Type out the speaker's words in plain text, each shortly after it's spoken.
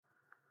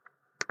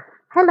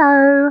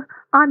Hello,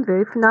 I'm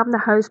Ruth and I'm the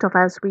host of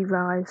As We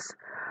Rise,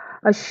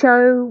 a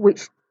show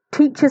which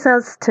teaches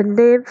us to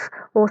live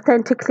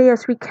authentically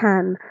as we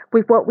can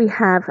with what we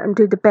have and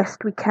do the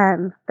best we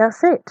can.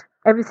 That's it.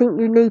 Everything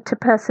you need to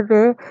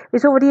persevere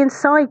is already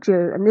inside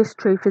you, and this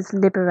truth is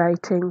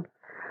liberating.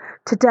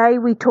 Today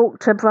we talk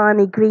to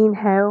Briony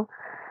Greenhill.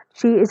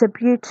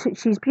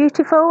 She's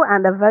beautiful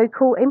and a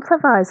vocal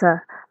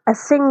improviser, a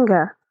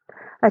singer,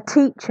 a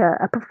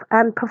teacher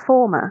and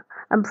performer,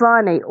 and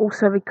Briony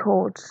also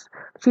records.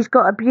 She's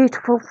got a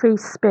beautiful free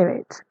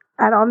spirit,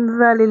 and I'm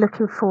really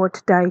looking forward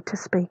today to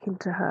speaking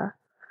to her.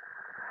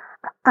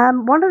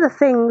 One of the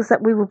things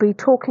that we will be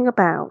talking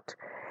about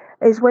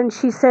is when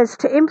she says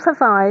to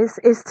improvise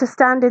is to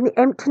stand in the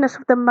emptiness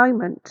of the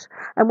moment,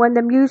 and when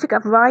the music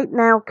of right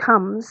now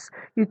comes,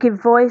 you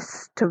give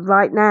voice to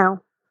right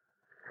now.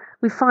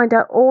 We find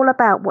out all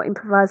about what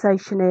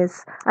improvisation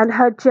is and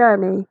her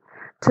journey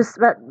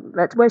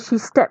where she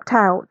stepped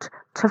out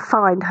to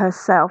find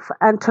herself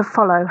and to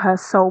follow her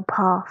soul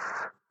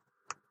path.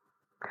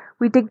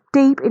 We dig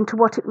deep into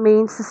what it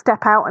means to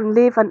step out and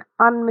live an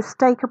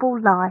unmistakable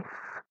life.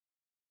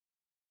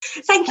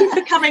 Thank you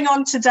for coming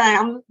on today.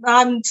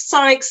 I'm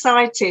so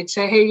excited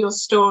to hear your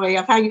story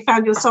of how you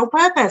found your soul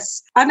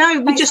purpose. I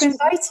know Thanks for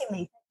inviting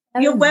me.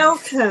 You're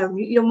welcome.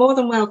 You're more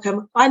than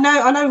welcome. I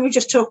know we were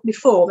just talking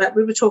before that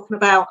we were talking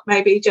about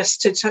maybe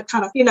just to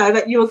kind of,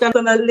 that you were going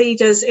to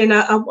lead us in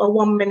a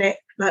 1 minute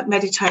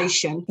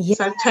meditation. Yeah.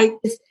 So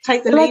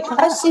take the lead.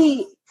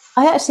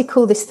 I actually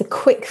call this the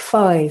quick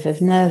 5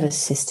 of nervous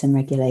system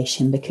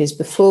regulation, because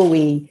before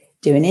we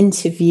do an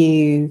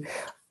interview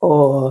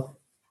or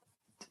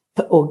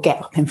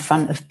get up in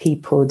front of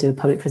people, do a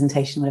public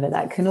presentation, whatever,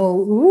 that can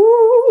all,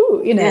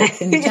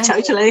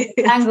 totally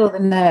tangle the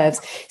nerves.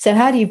 So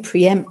how do you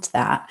preempt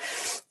that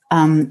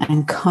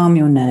and calm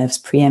your nerves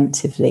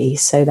preemptively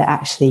so that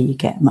actually you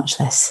get much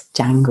less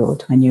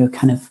jangled when you're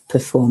kind of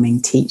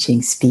performing,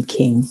 teaching,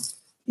 speaking,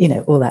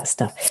 all that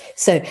stuff.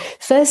 So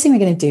first thing we're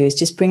going to do is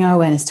just bring our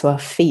awareness to our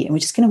feet, and we're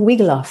just going to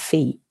wiggle our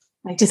feet,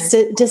 okay,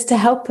 just to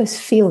help us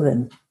feel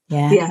them,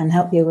 and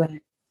help you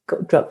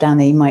drop down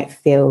there. You might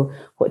feel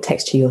what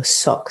texture your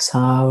socks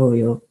are, or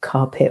your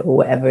carpet, or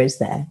whatever is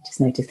there.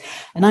 Just notice.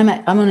 And I'm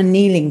on a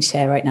kneeling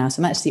chair right now,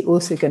 so I'm actually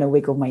also going to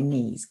wiggle my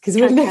knees, because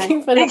we're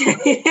looking for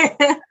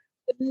the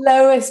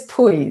lowest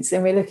points,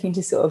 and we're looking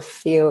to sort of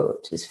feel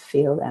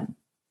them.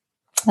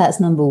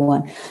 That's number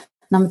 1.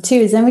 Number 2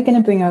 is then we're going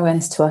to bring our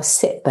awareness to our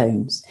sit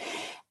bones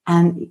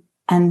and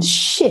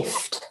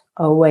shift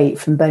our weight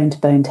from bone to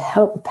bone to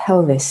help the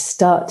pelvis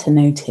start to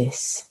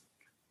notice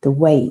the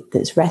weight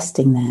that's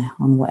resting there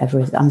on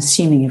whatever is. I'm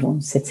assuming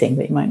everyone's sitting,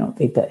 but you might not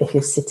be. But if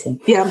you're sitting.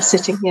 Yeah, I'm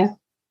sitting, yeah.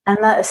 And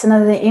that's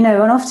another thing,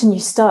 and often you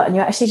start and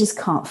you actually just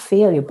can't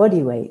feel your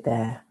body weight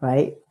there,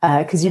 right?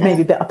 Because you may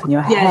be a bit up in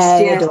your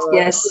head or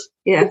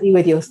busy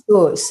with your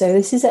thoughts. So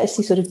this is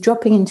actually sort of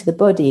dropping into the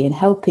body and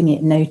helping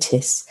it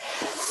notice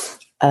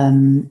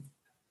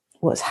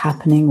what's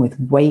happening with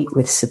weight,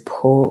 with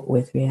support,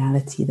 with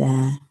reality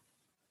there.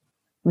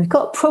 We've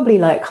got probably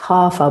like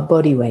half our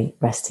body weight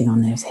resting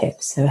on those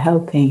hips. So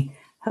helping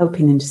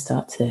them to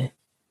start to,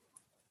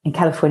 in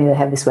California, they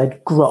have this word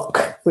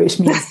grok, which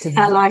means to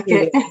I like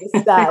it.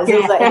 That. So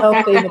it's like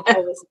helping the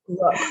pelvis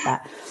grok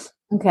that.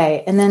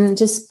 Okay. And then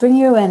just bring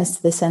your awareness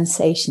to the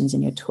sensations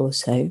in your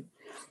torso.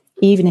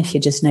 Even if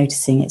you're just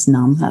noticing it's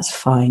numb, that's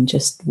fine.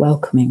 Just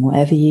welcoming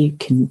whatever you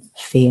can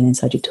feel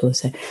inside your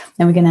torso.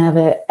 Then we're going to have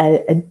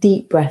a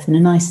deep breath and a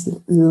nice,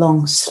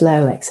 long,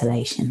 slow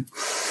exhalation.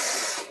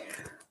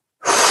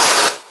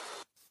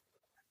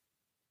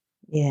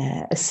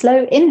 Yeah, a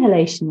slow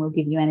inhalation will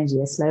give you energy.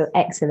 A slow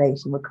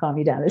exhalation will calm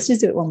you down. Let's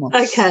just do it one more.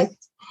 Okay.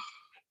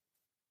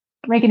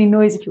 Make any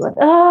noise if you want.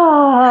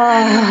 Ah.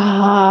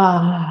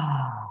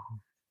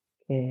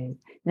 Good. And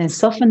then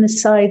soften the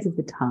sides of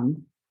the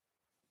tongue.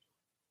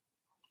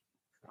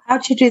 How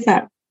do you do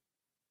that?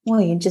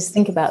 Well, you just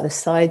think about the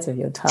sides of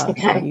your tongue.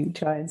 Okay. And you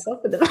try and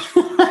soften them.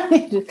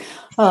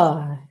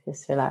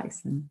 just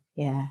relax them.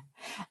 Yeah.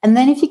 And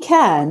then if you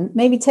can,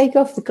 maybe take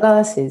off the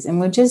glasses, and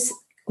we'll just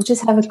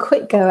have a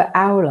quick go at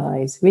owl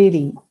eyes.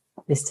 Really,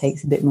 this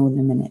takes a bit more than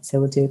a minute, so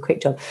we'll do a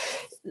quick job.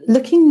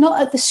 Looking not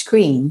at the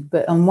screen,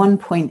 but on one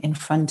point in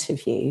front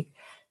of you.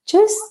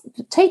 Just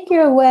take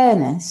your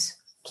awareness,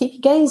 keep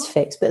your gaze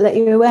fixed, but let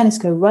your awareness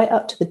go right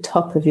up to the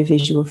top of your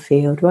visual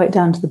field, right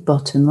down to the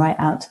bottom, right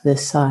out to the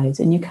sides,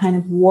 and you're kind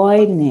of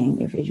widening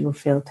your visual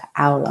field to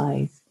owl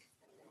eyes.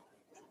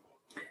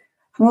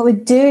 And what we're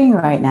doing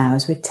right now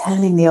is we're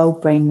telling the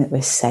old brain that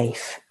we're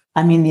safe.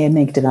 I mean the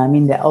amygdala, I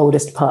mean the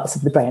oldest parts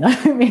of the brain.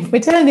 I mean,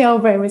 we're telling the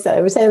old brain we're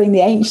telling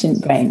the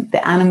ancient brain,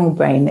 the animal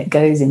brain that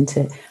goes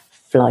into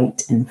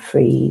flight and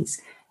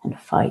freeze and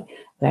fight.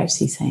 We're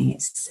actually saying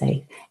it's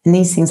safe. And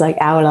these things like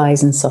owl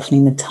eyes and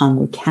softening the tongue,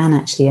 we can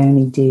actually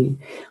only do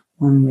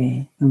when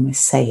we're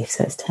safe.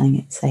 So it's telling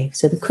it safe.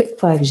 So the quick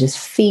 5 is just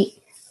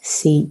feet,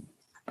 seat,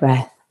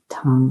 breath,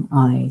 tongue,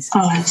 eyes.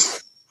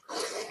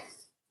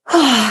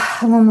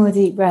 And one more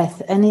deep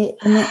breath. And it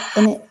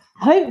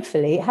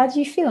hopefully, how do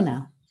you feel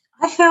now?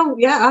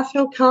 I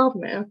feel calm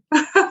now.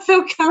 I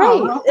feel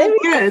calm. Right. I feel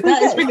good.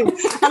 That is really,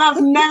 and I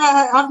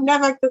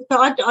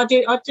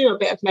do a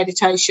bit of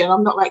meditation.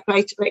 I'm not like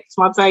great at it because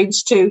my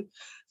brain's too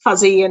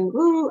fuzzy and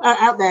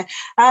out there.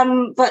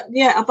 But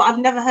I've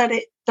never heard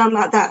it done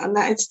like that, and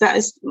that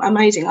is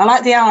amazing. I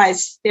like the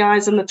eyes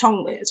and the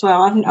tongue bit as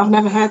well. I've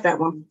never heard that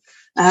one.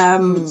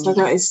 So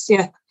that is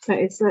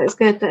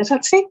good. That is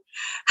actually.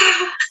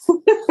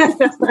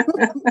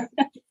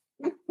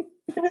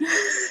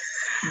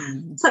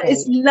 So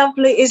it's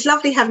lovely. It's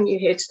lovely having you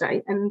here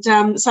today, and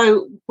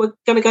so we're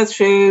going to go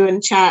through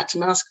and chat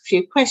and ask a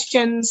few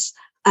questions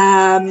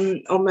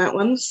on that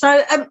one.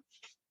 So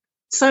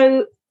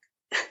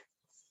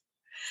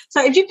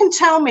if you can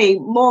tell me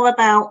more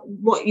about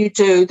what you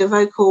do, the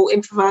vocal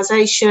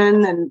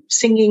improvisation and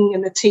singing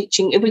and the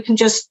teaching, if we can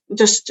just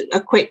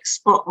a quick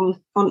spot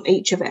on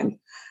each of them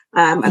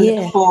and the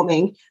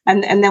performing,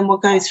 and then we'll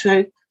go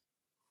through.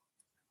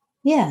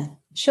 Yeah.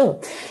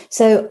 Sure.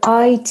 So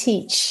I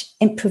teach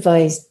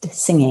improvised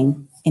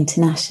singing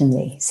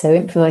internationally. So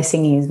improvised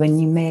singing is when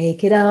you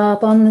make it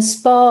up on the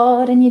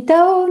spot and you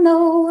don't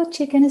know what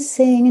you're going to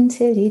sing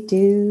until you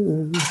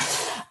do.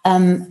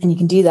 And you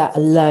can do that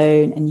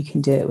alone and you can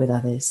do it with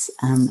others.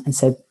 And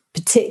so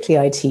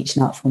particularly I teach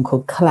an art form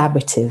called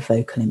collaborative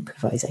vocal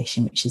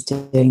improvisation, which is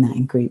doing that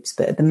in groups.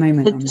 But at the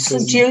moment,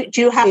 do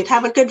you have to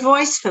have a good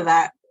voice for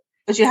that?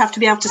 Or do you have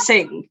to be able to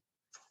sing?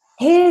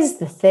 Here's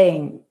the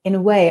thing. In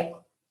a way,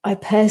 I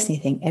personally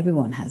think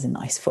everyone has a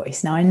nice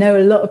voice. Now, I know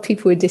a lot of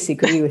people would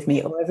disagree with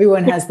me, or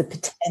everyone has the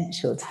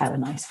potential to have a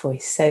nice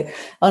voice. So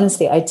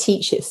honestly, I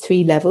teach at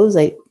 3 levels.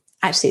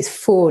 Actually, it's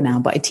 4 now,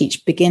 but I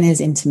teach beginners,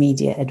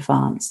 intermediate,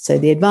 advanced. So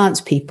the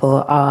advanced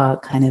people are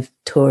kind of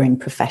touring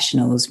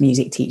professionals,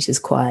 music teachers,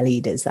 choir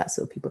leaders, that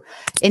sort of people.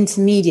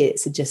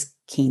 Intermediates are just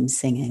keen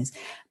singers.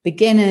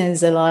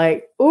 Beginners are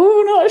like,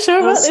 not sure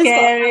about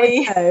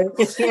scary.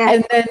 This.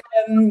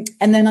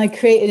 And then I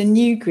created a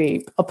new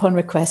group upon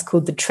request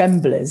called the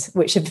Tremblers,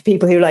 which are for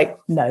people who are like,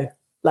 no,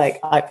 like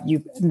I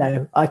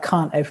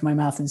can't open my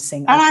mouth and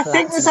sing. And I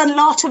think there's a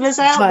lot of us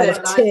out there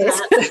like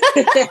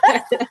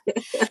that.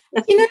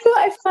 You know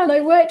what I found?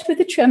 I worked with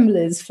the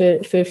Tremblers for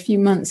a few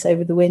months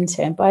over the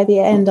winter, and by the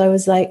end I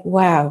was like,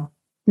 wow,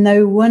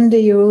 no wonder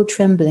you're all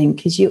trembling,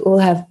 because you all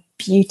have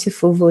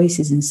beautiful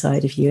voices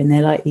inside of you, and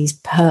they're like these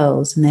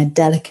pearls, and they're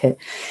delicate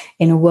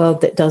in a world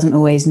that doesn't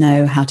always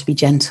know how to be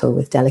gentle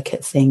with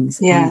delicate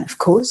things. And of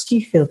course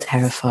you feel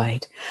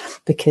terrified,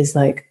 because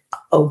like,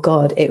 oh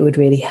God, it would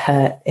really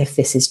hurt if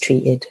this is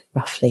treated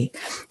roughly.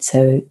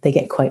 So they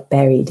get quite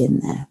buried in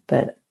there.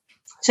 But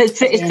so it's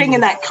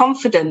bringing that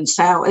confidence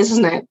out,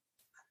 isn't it?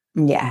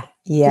 Yeah.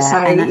 So,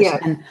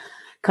 and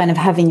kind of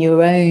having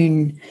your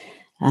own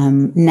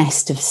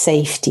nest of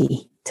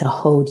safety to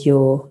hold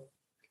your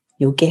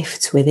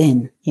gifts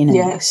within,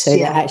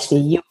 that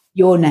actually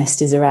your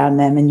nest is around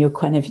them, and you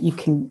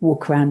can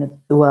walk around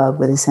the world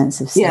with a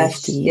sense of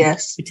safety,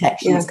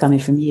 protection that's coming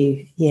from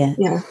you.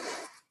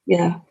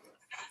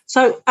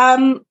 So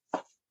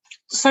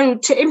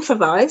to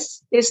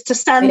improvise is to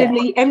stand in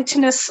the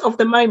emptiness of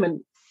the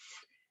moment,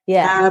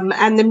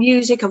 and the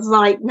music of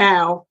right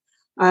now.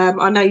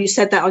 I know you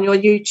said that on your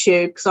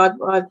YouTube, because I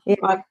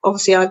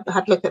obviously I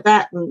had a look at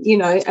that, and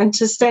and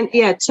to stand,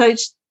 so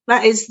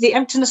that is the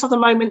emptiness of the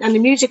moment, and the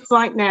music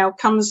right now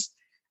comes.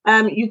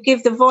 You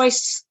give the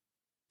voice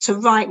to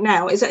right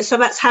now. Is that so?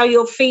 That's how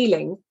you're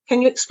feeling.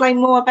 Can you explain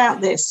more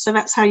about this? So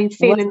that's how you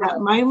feel in that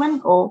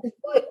moment, or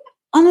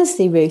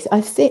honestly, Ruth,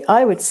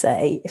 I would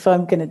say, if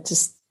I'm going to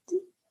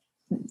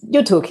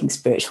you're talking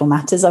spiritual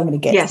matters, I'm going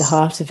to get to the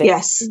heart of it.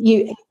 Yes,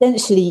 you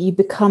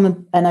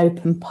become an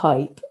open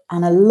pipe,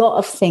 and a lot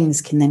of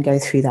things can then go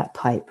through that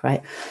pipe,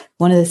 right?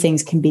 One of the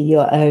things can be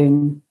your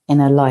own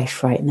inner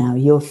life right now,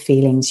 your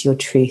feelings, your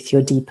truth,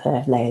 your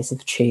deeper layers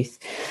of truth.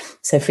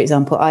 So, for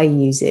example, I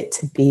use it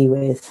to be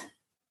with,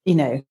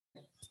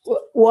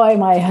 why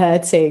am I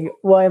hurting?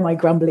 Why am I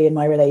grumbly in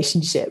my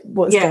relationship?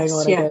 What's going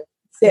on? I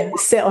go,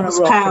 sit on a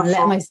rock and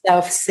let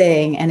myself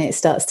sing, and it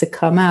starts to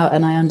come out,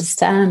 and I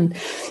understand,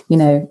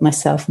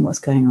 myself and what's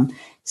going on.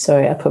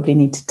 Sorry, I probably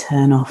need to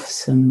turn off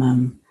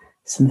some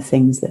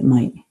things that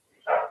might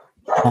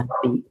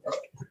be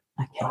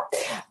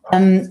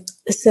okay.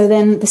 So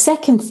then the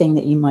second thing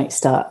that you might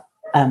start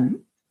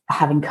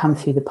having come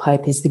through the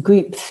pipe is the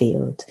group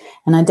field.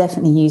 And I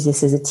definitely use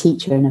this as a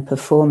teacher and a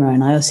performer,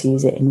 and I also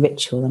use it in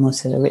ritual. I'm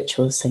also a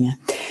ritual singer.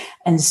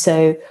 And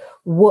so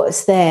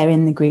what's there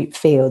in the group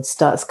field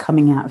starts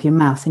coming out of your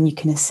mouth, and you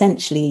can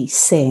essentially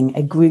sing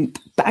a group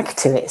back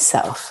to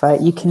itself, right?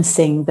 You can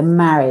sing the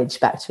marriage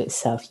back to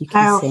itself. You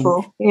can sing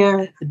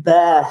the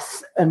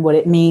birth and what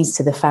it means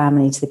to the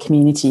family, to the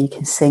community. You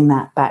can sing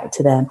that back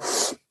to them.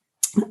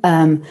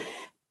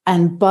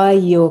 And by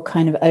your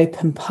kind of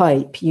open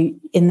pipe, you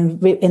in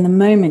the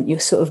moment, you're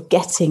sort of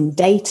getting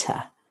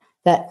data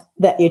that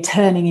you're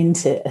turning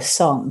into a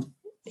song.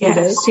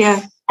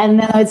 And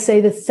then I'd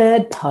say the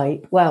third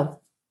pipe, well,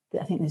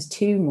 I think there's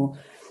 2 more.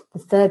 The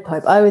third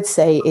pipe, I would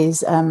say, is...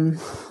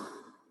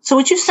 So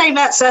would you say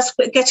that's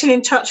getting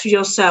in touch with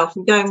yourself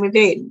and going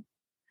within?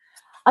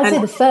 I'd say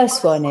the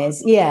first one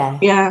is,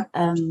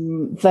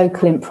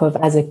 vocal improv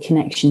as a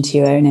connection to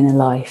your own inner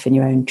life and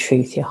your own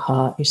truth, your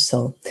heart, your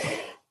soul,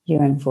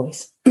 your own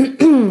voice.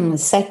 The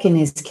second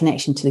is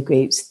connection to the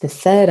groups. The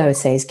third, I would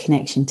say, is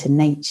connection to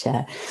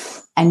nature.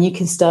 And you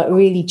can start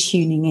really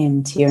tuning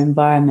in to your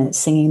environment,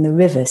 singing the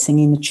river,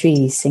 singing the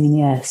trees, singing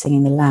the earth,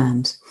 singing the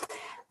land,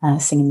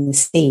 singing the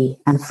sea,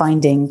 and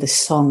finding the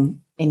song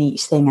in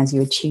each thing as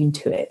you attune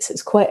to it. So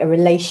it's quite a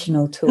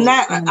relational tool. And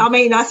that,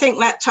 I think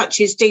that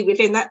touches deep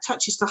within, that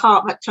touches the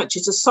heart, that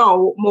touches the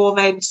soul more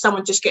than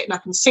someone just getting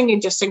up and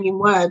just singing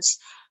words.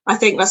 I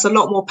think that's a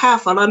lot more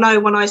powerful. I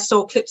know when I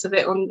saw clips of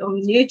it on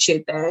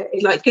YouTube there,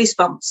 it like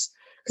goosebumps,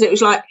 because it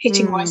was like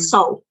hitting my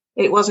soul.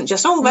 It wasn't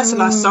just, oh, that's a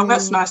nice song,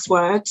 that's nice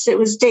words. It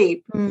was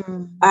deep.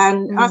 And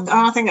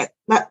I think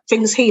that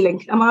thing's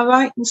healing. Am I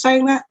right in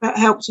saying that? That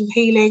helps with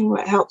healing,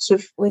 that helps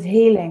with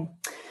healing.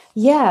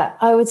 Yeah,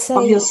 I would say.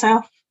 Of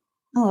yourself.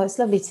 Oh, it's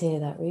lovely to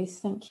hear that, Ruth.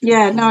 Thank you.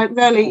 Yeah, no, it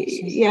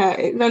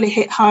really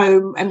hit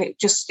home, and it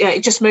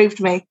just moved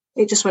me.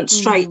 It just went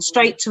straight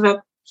through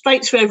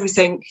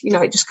everything. You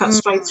know, it just cut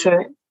straight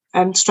through it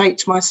and straight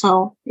to my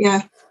soul.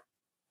 Yeah.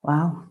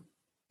 Wow.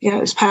 Yeah,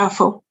 it was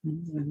powerful.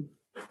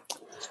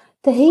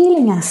 The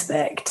healing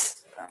aspect.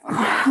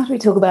 How do we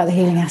talk about the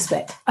healing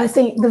aspect? I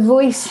think the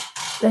voice,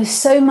 there's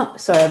so much,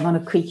 sorry, I'm on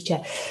a creaky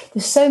chair.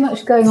 There's so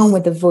much going on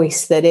with the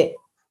voice that it,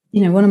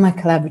 you know, one of my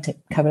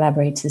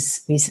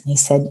collaborators recently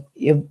said,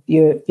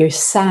 your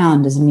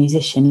sound as a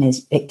musician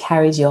it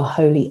carries your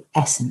holy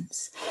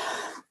essence.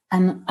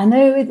 And I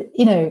know,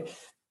 you know,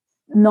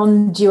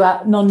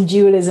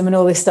 non-dualism and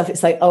all this stuff,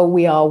 it's like, oh,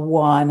 we are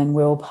one and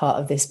we're all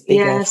part of this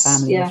bigger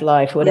family of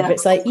life, or whatever. Yeah.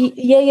 It's like,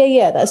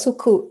 that's all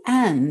cool.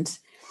 And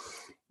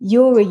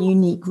you're a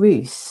unique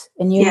Ruth,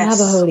 and you have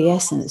a holy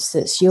essence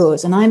that's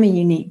yours. And I'm a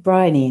unique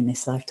Briony in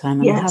this lifetime,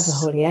 and I have a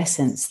holy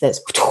essence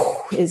that's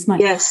mine.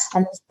 Yes.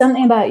 And there's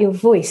something about your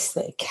voice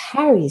that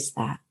carries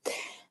that.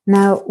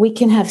 Now, we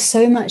can have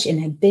so much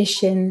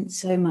inhibition,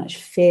 so much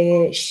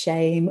fear,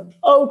 shame.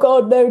 Oh,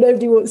 God, no,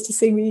 nobody wants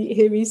to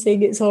hear me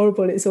sing. It's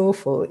horrible. It's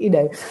awful, you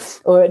know.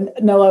 Or,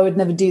 no, I would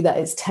never do that.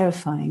 It's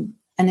terrifying.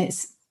 And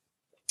it's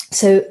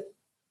so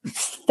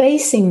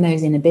facing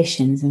those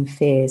inhibitions and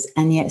fears,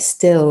 and yet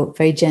still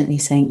very gently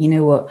saying, you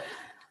know what,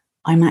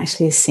 I'm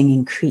actually a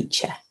singing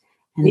creature.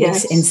 And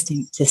this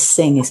instinct to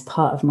sing is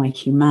part of my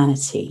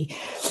humanity.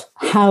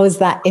 How is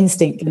that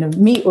instinct going to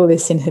meet all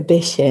this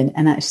inhibition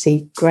and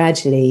actually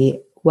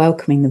gradually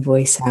welcoming the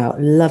voice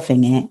out,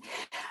 loving it,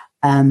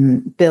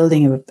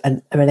 building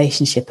a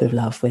relationship of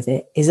love with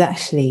it, is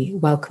actually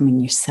welcoming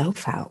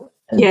yourself out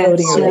and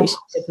building a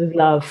relationship of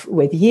love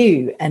with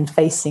you and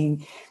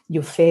facing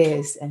your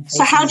fears.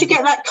 So how do you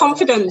get that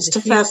confidence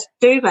to first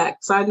do that?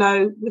 Because I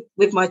know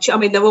with my I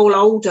mean, they're all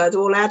older, they're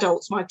all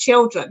adults, my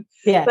children.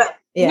 But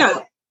you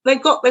know,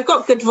 they've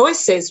got good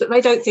voices, but they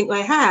don't think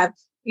they have,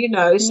 you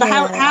know. So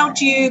how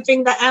do you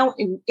bring that out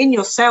in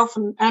yourself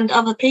and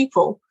other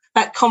people,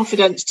 that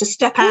confidence to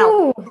step out?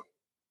 Ooh.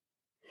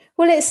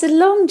 Well, it's a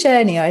long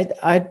journey.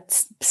 I'd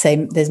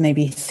say there's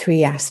maybe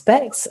 3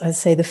 aspects. I'd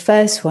say the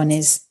first one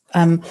is,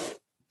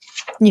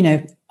 you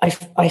know, I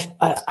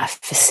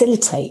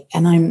facilitate,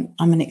 and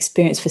I'm an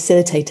experienced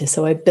facilitator,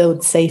 so I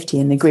build safety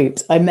in the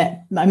groups. I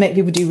make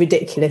people do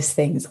ridiculous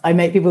things. I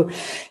make people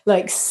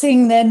like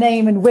sing their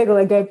name and wiggle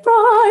and go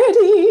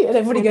Briony, and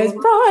everybody goes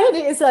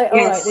Briony. It's like, all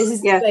right, this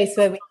is the place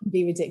where we can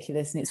be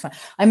ridiculous and it's fun.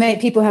 I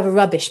make people have a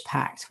rubbish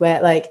pact where,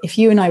 like, if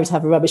you and I would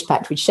have a rubbish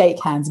pact, we'd shake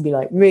hands and be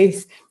like,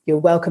 Ruth, you're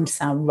welcome to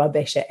sound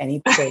rubbish at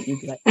any point. You'd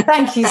be like,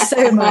 thank you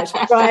so much,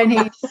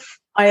 Briony.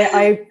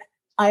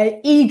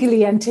 I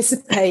eagerly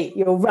anticipate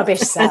your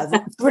rubbish sounds.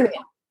 Brilliant.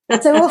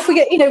 So off we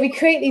get, you know, we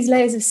create these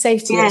layers of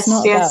safety. It's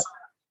not about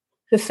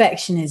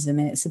perfectionism,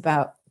 and it's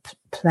about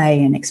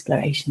play and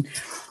exploration.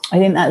 I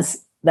think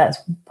that's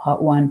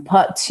part 1.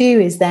 Part 2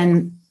 is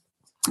then,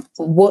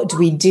 what do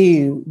we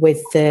do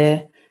with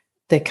the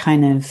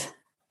kind of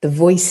the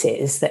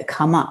voices that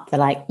come up? They're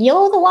like,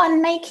 you're the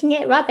one making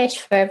it rubbish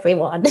for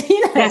everyone.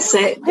 You know, that's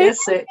it. Who do you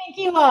think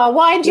you are?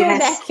 Wind your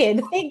neck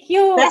in. Think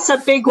you're. That's a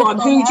big one.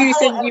 Who do you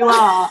think you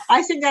are?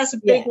 I think that's a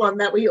big one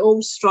that we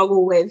all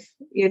struggle with.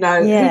 You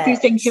know, who do you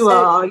think you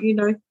are? You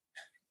know,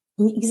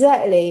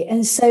 exactly.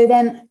 And so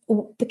then,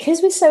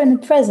 because we're so in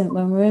the present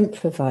when we're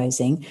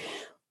improvising,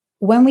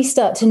 when we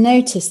start to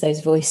notice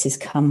those voices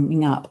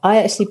coming up,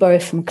 I actually borrow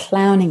from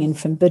clowning and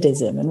from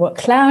Buddhism. And what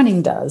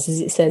clowning does is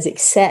it says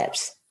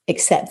accept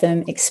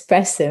them,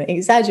 express them,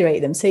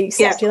 exaggerate them. So you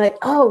accept, you're like,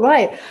 oh,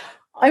 right,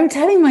 I'm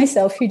telling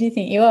myself, who do you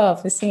think you are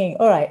for singing?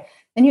 All right.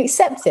 Then you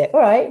accept it. All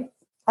right,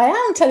 I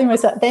am telling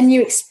myself. Then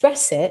you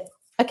express it.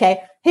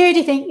 Okay, who do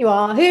you think you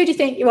are? Who do you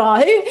think you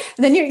are? Who?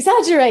 And then you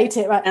exaggerate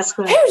it, right? That's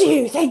correct. Who do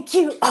you think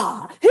you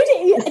are? Who do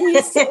you? And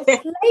you sort of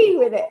play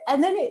with it.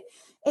 And then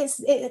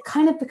it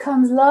kind of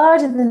becomes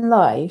larger than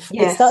life.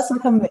 It starts to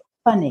become a bit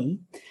funny.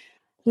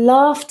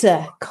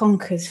 Laughter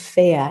conquers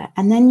fear,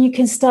 and then you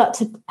can start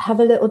to have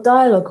a little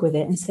dialogue with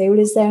it and say, well,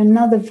 is there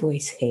another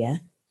voice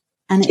here?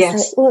 And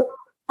it's like, well,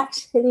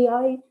 actually,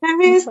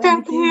 there is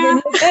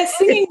definitely their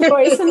singing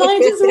voice, and I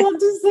just want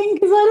to sing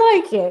because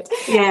I like it.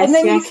 Yes, and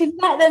then you can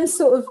let them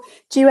sort of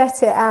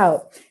duet it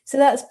out. So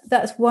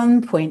that's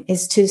one point,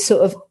 is to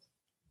sort of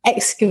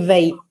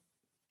excavate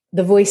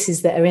the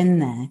voices that are in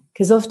there,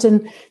 because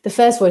often the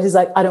first voice is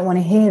like, I don't want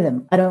to hear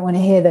them. I don't want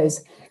to hear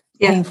those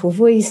painful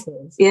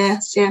voices.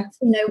 Yes, yeah.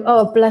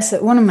 Oh, bless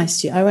it. One of my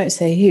students, I won't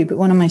say who, but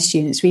one of my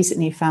students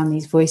recently found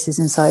these voices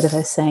inside of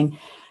her saying,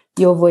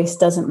 your voice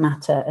doesn't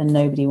matter and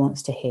nobody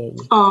wants to hear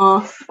you.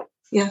 Oh,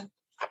 yeah.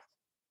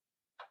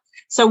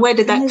 So where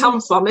did that come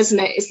from, isn't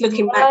it? It's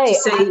looking back to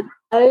see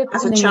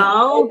as a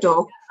child,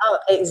 or... Oh,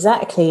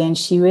 exactly. And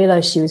she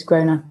realised she was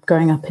growing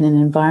up in an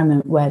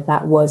environment where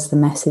that was the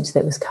message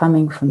that was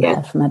coming from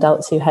her, from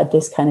adults who had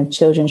this kind of,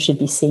 children should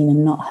be seen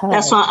and not heard.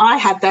 That's why I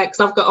had that,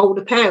 because I've got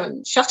older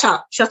parents. Shut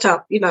up,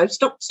 you know,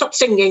 stop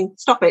singing,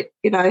 stop it,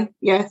 you know.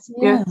 Yeah. So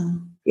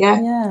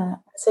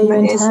you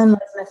internalise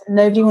that.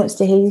 Nobody wants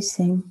to hear you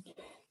sing.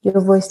 Your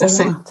voice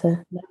doesn't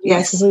matter. Nobody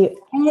wants to hear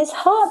you. And it's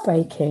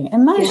heartbreaking.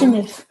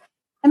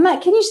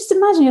 Can you just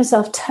imagine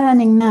yourself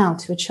turning now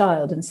to a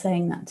child and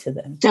saying that to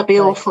them? That'd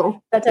be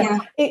awful.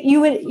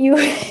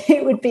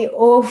 It would be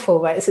awful,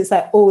 right? So it's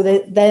like,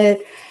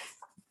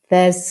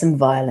 there's some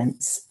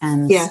violence,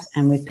 and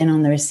we've been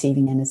on the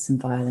receiving end of some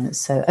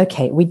violence. So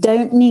okay, we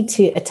don't need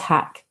to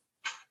attack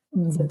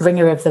the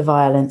bringer of the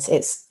violence.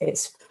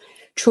 It's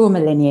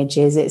trauma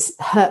lineages. It's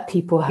hurt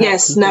people.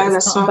 Yes, no,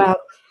 that's not about.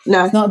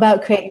 No, it's not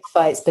about creating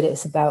fights, but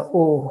it's about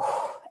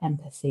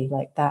empathy,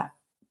 like that.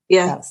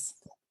 Yeah. That's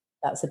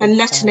and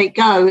letting it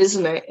go,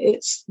 isn't it?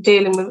 It's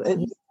dealing with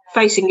it,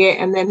 facing it,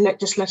 and then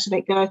just letting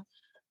it go.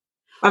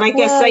 And I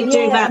guess they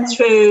do that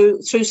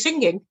through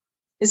singing.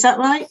 Is that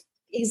right?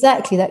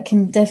 Exactly. That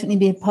can definitely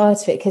be a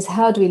part of it, because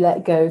how do we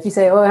let go? If you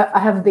say, I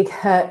have a big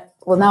hurt,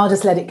 well, now I'll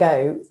just let it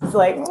go. It's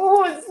like,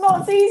 it's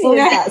not as easy as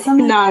that.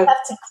 Sometimes you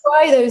have to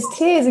cry those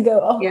tears and go,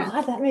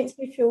 God, that makes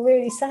me feel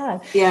really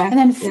sad. Yeah. And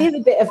then feel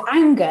a bit of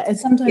anger, and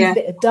sometimes a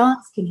bit of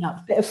dance can help,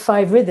 a bit of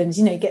 5 rhythms,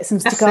 you know, get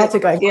some staccato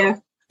going. Yeah.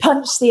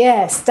 Punch the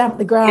air, stamp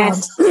the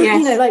ground. Yes.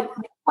 You know, like,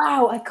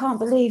 wow, I can't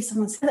believe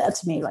someone said that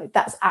to me. Like,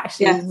 that's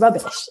actually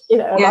rubbish. You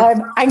know, and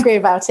I'm angry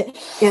about it.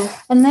 Yeah.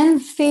 And then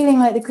feeling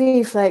like the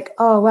grief, like,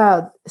 oh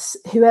wow,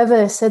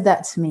 whoever said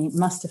that to me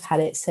must have had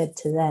it said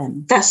to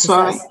them. That's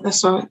right.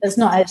 That's right. That's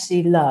not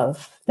actually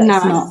love.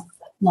 That's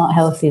not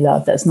healthy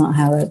love. That's not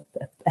how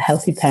a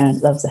healthy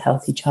parent loves a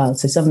healthy child.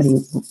 So somebody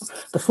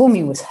before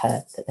me was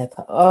hurt, that they're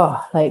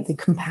like the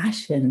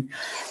compassion.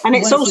 And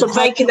it's also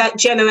breaking that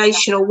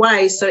generational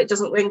way, so it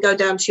doesn't then go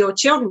down to your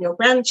children, your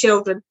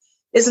grandchildren,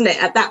 isn't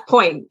it, at that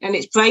point? And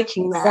it's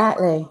breaking that.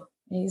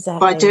 Exactly.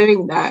 By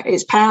doing that,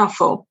 it's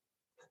powerful.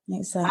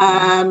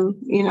 Exactly.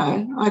 You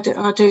know, I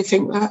do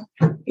think that.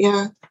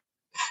 Yeah.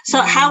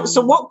 So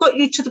so what got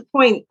you to the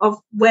point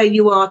of where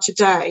you are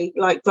today?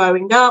 Like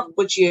growing up,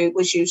 was you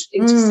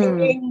into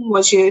singing?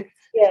 Was you?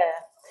 Yeah.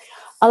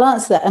 I'll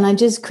answer that, and I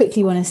just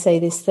quickly want to say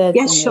this third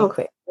thing real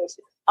quick.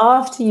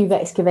 After you've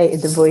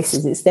excavated the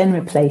voices, it's then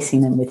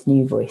replacing them with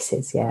new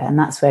voices, and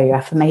that's where your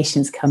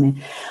affirmations come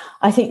in.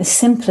 I think the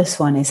simplest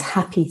one is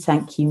happy,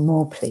 thank you,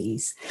 more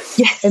please.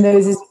 Yes. And there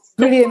was this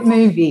brilliant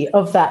movie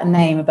of that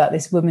name about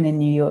this woman in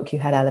New York who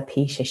had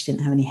alopecia. She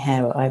didn't have any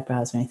hair or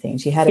eyebrows or anything.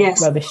 She had a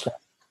rubbish life,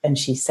 and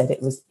she said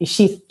it was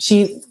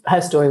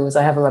her story was,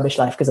 I have a rubbish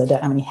life because I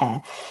don't have any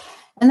hair.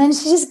 And then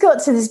she just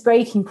got to this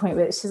breaking point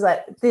where she's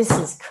like, this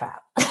is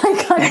crap.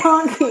 Like, I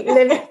can't keep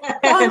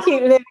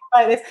living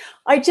like this.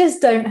 I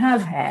just don't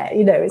have hair.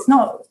 You know, it's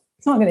not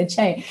going to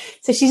change.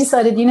 So she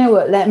decided, you know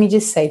what, let me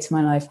just say to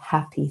my life,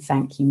 happy,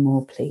 thank you,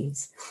 more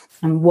please.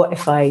 And what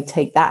if I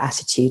take that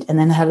attitude? And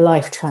then her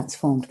life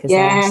transformed.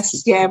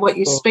 What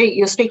you speak,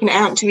 you're speaking it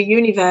out into the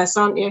universe,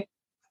 aren't you?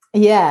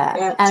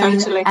 Yeah,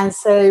 totally. And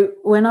so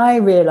when I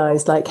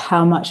realized like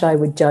how much I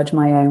would judge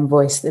my own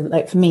voice,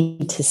 like for me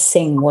to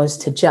sing was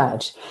to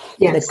judge,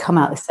 they'd come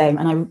out the same.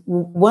 And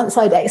once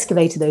I'd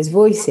excavated those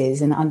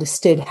voices and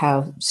understood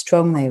how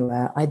strong they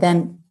were, I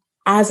then,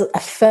 as a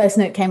first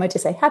note came, I'd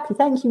just say, happy,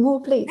 thank you,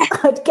 more please.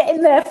 I'd get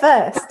in there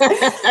first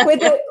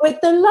with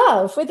the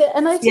love, with it.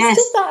 And I just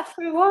did that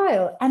for a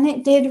while, and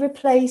it did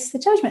replace the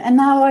judgment. And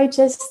now I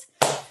just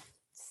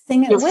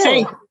sing at will.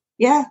 Free.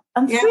 Yeah,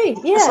 I'm free.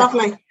 Yeah, that's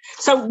lovely.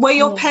 So, were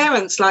your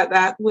parents like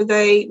that? Were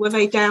they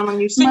down on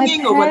you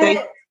singing, or were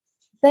they?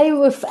 They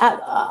were.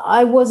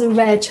 I was a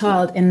rare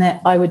child in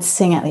that I would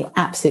sing at the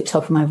absolute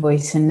top of my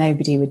voice, and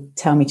nobody would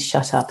tell me to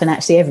shut up. And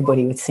actually,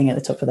 everybody would sing at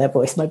the top of their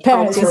voice. My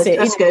parents would sing.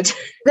 That's good.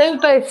 They were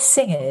both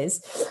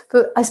singers,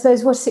 but I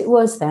suppose what it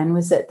was then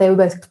was that they were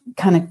both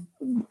kind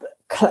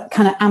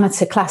of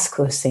amateur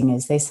classical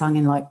singers. They sang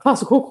in like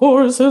classical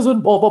choruses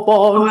and blah blah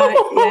blah. Right,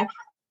 yeah.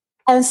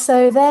 And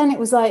so then it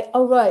was like,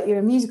 oh, right, you're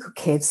a musical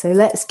kid, so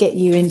let's get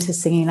you into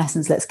singing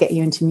lessons, let's get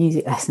you into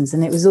music lessons.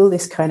 And it was all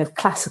this kind of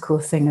classical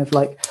thing of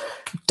like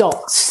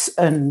dots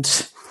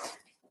and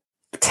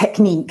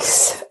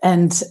techniques.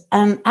 And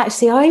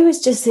actually I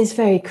was just this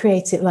very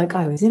creative, like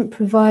I was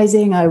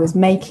improvising, I was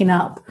making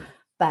up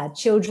bad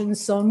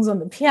children's songs on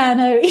the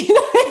piano.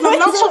 Well,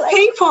 lots of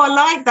people are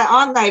like that,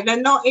 aren't they?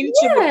 They're not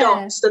into the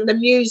dots and the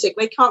music.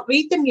 They can't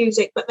read the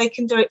music, but they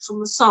can do it from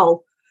the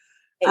soul.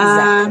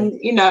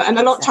 Exactly. And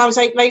a lot of times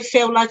they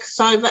feel like,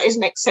 so that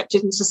isn't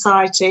accepted in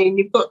society, and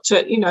you've got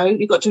to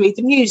read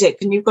the music,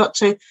 and but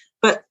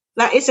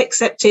that is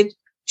accepted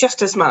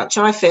just as much,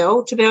 I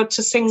feel, to be able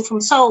to sing from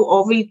soul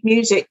or read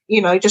music,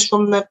 just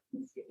from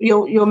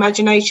your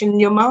imagination and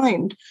your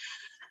mind.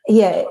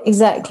 Yeah,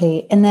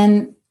 exactly. And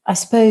then I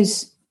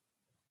suppose,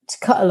 to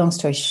cut a long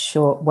story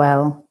short,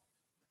 well,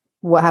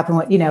 what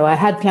happened, I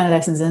had piano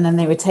lessons, and then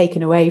they were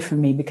taken away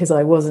from me because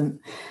I was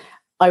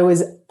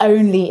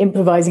only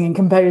improvising and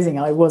composing.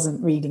 I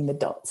wasn't reading the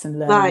dots and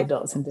learning the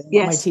dots and doing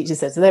what my teacher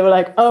said. So they were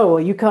like, oh,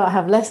 well, you can't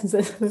have lessons.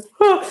 And it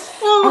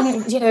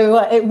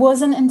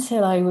wasn't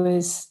until I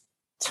was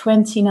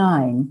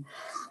 29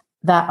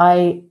 that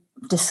I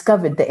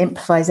discovered that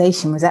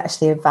improvisation was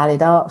actually a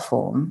valid art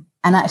form.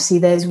 And actually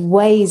there's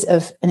ways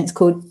of, and it's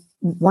called,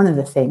 one of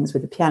the things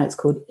with the piano, it's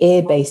called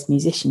ear-based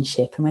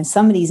musicianship. And when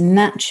somebody's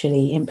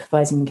naturally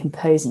improvising and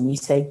composing, you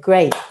say,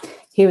 great,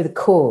 here are the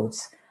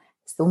chords.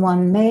 It's the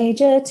 1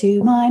 major,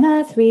 2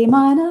 minor, 3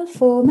 minor,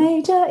 4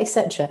 major,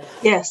 etc.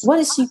 Yes.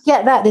 Once you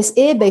get this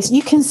ear-based,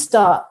 you can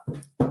start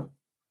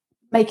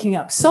making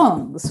up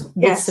songs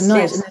with some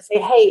knowledge, and then say,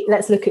 hey,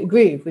 let's look at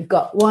groove. We've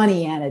got 1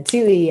 Eana,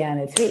 2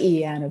 Eana, 3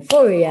 Eana,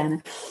 4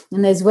 Eana,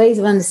 and there's ways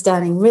of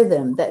understanding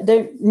rhythm that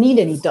don't need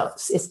any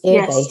dots. It's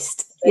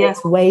ear-based.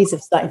 It's ways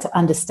of starting to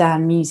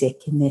understand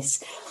music in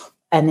this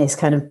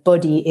kind of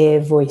body, ear,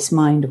 voice,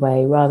 mind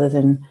way, rather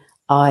than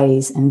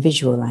eyes and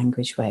visual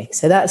language way.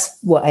 So that's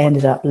what I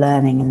ended up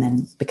learning, and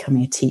then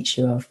becoming a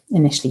teacher of,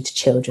 initially to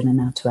children and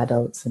now to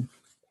adults. And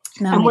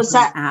was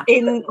that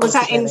in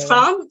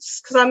France?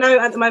 Because I know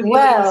at the moment you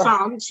live in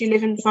France. You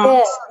live in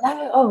France. Yeah,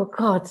 no, oh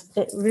God,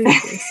 it really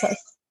is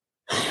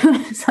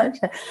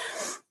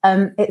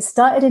it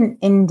started in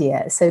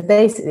India. So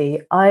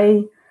basically,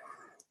 I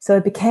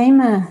became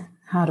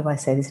how do I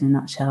say this in a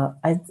nutshell?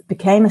 I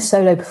became a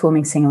solo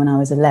performing singer when I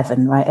was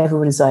 11, right?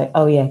 Everyone was like,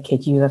 oh yeah,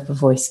 kid, you have a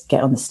voice,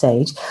 get on the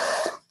stage.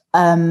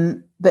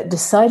 But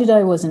decided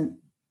I wasn't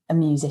a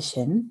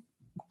musician,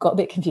 got a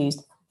bit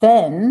confused.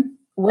 Then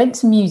went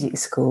to music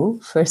school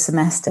for a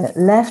semester,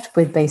 left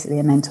with basically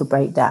a mental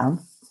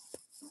breakdown,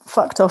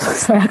 fucked off,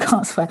 sorry, I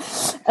can't swear,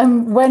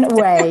 went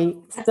away,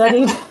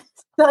 studied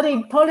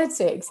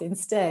politics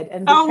instead,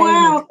 and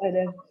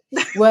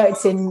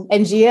worked in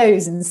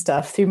NGOs and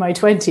stuff through my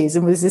 20s,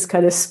 and was this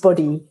kind of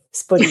spotty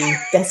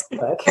desk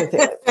work.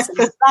 And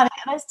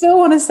I still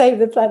want to save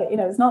the planet.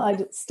 It's not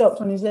I stopped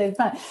when you saved the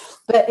planet,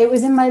 but it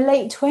was in my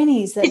late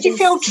 20s. Did you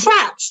feel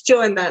trapped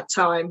during that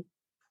time?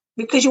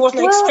 Because you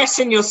wasn't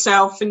expressing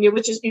yourself, and you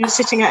were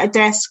sitting at a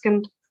desk.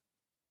 And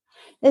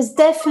there's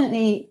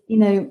definitely,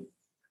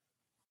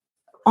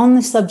 on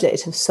the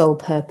subject of soul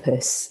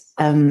purpose,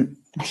 a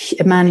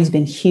man who's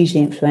been hugely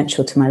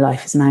influential to my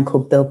life is a man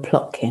called Bill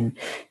Plotkin,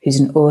 who's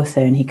an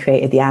author, and he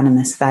created the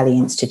Animus Valley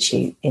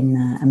Institute in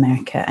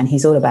America, and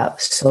he's all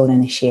about soul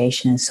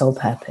initiation and soul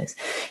purpose.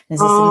 There's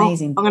this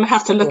amazing. I'm going to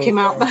have to look him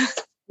up.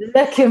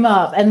 Look him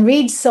up and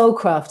read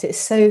Soulcraft. It's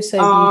so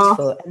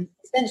beautiful. And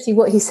essentially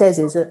what he says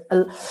is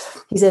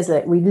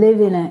that we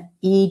live in an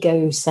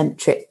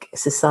egocentric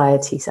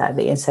society,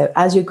 sadly. And so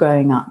as you're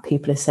growing up,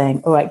 people are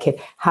saying, all right,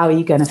 kid, how are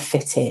you going to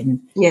fit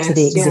in to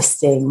the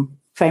existing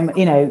frame?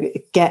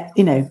 You've got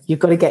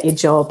to get your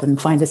job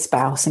and find a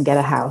spouse and get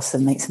a house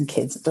and make some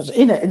kids.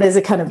 There's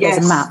a kind of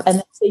there's a map.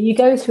 And so you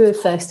go through a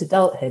first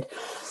adulthood.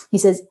 He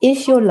says,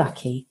 if you're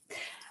lucky,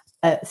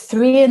 at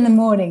 3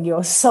 a.m,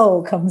 your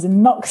soul comes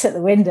and knocks at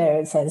the window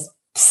and says,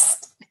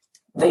 psst,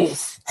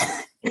 Ruth,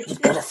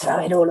 you've got to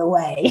throw it all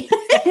away.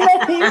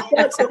 You've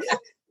got to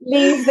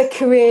leave the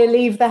career,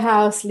 leave the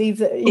house, leave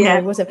the,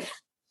 whatever.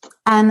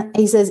 And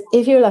he says,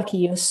 if you're lucky,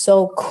 your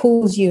soul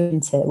calls you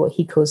into what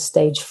he calls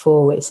stage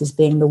 4, which is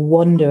being the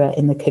wanderer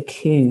in the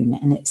cocoon.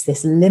 And it's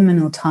this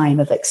liminal time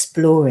of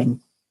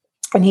exploring.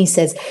 And he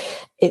says,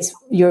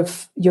 you're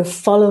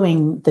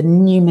following the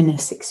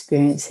numinous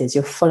experiences.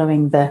 You're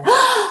following the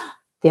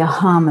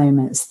aha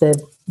moments,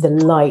 the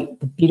light,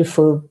 the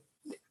beautiful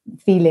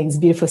feelings,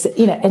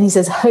 and he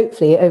says,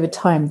 hopefully over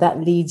time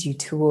that leads you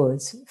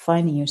towards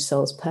finding your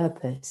soul's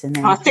purpose. And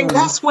then I think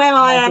that's where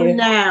I am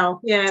now.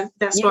 Yeah,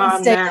 that's where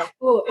I'm now.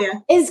 Yeah.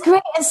 It's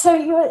great. And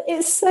so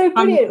it's so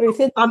brilliant,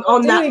 Ruth. I'm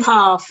on that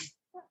path.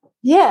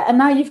 Yeah, and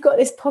now you've got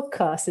this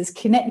podcast that's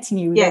connecting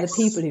you with other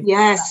people who've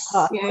got that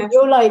path. Yeah.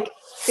 You're like,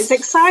 it's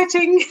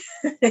exciting.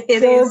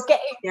 You're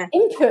getting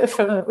input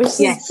from it, which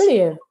is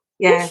brilliant.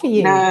 Yeah,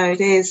 no, it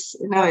is.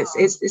 No,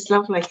 it's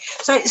lovely.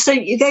 So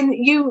then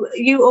you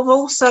have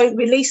also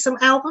released some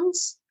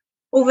albums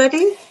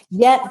already?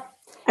 Yeah.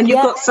 And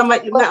you've got some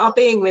that are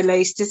being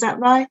released, is that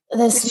right?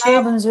 There's some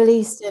albums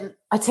released, and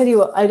I tell you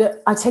what,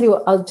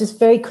 I'll just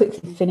very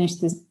quickly finish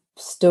this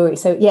story.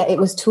 So it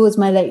was towards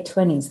my late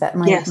 20s that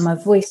my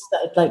voice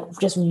started like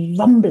just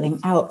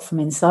rumbling out from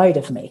inside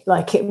of me.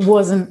 Like it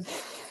was,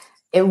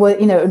 it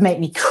would make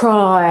me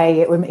cry.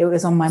 It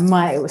was on my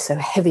mind. It was so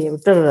heavy. It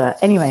was blah, blah, blah.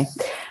 Anyway,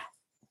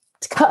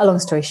 to cut a long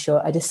story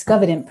short, I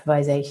discovered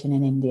improvisation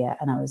in India,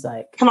 and I was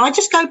like, can I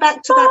just go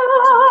back to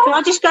that? Can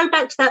I just go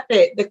back to that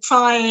bit? The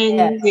crying,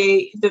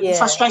 the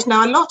frustration.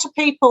 Now, a lot of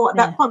people at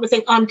that point would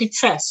think, I'm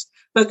depressed.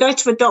 They'll go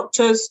to the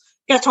doctors,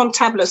 get on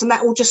tablets, and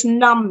that will just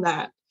numb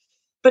that.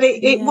 But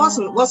it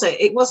wasn't, was it?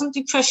 It wasn't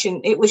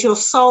depression. It was your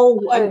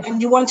soul,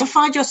 and you wanted to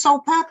find your soul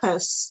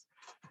purpose.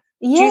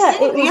 Yeah,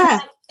 it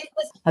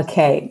was.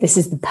 Okay, this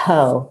is The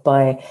Pearl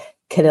by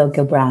Khalil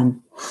Gibran.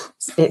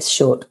 It's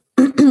short.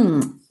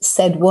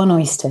 Said one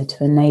oyster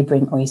to a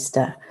neighbouring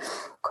oyster,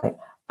 quote,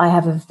 I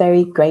have a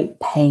very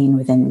great pain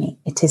within me.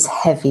 It is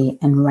heavy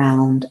and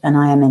round, and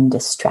I am in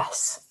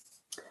distress.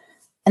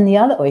 And the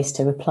other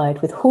oyster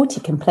replied with haughty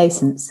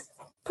complacence,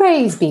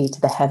 praise be to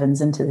the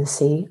heavens and to the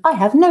sea. I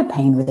have no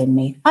pain within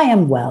me. I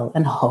am well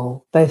and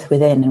whole, both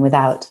within and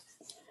without.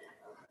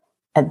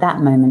 At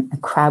that moment, a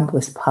crab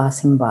was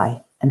passing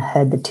by and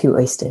heard the two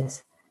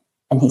oysters.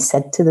 And he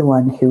said to the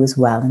one who was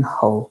well and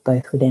whole,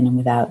 both within and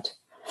without,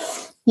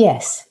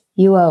 yes,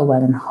 you are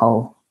well and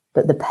whole,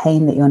 but the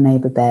pain that your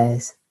neighbour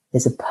bears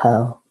is a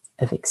pearl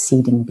of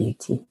exceeding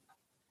beauty.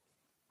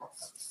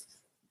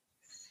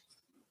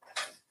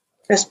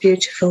 That's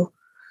beautiful.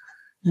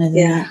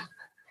 I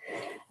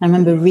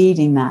remember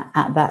reading that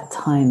at that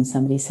time.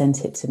 Somebody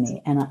sent it to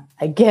me, and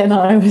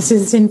I was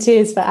just in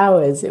tears for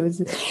hours. It was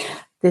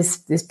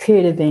this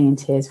period of being in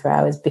tears for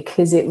hours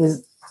because it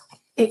was.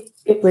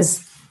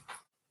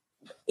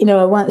 You know,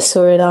 I once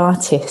saw an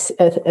artist,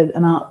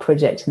 an art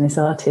project, and this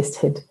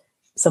artist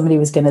somebody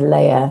was going to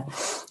lay a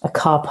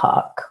car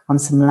park on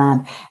some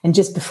land. And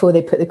just before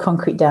they put the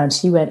concrete down,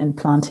 she went and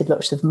planted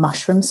lots of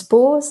mushroom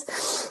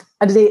spores.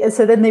 And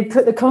so then they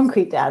put the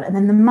concrete down, and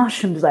then the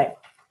mushrooms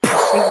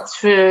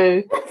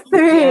through.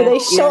 They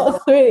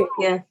shot through.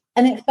 Yeah.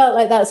 And it felt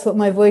like that's what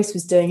my voice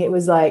was doing. It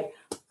was like,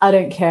 I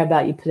don't care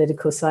about your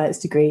political science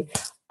degree.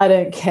 I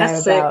don't care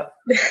about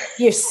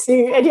your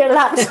suit and your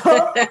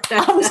laptop.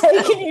 I'm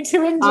taking you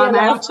to India. I'm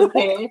out of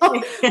here.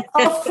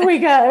 Off we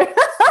go.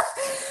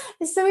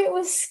 So it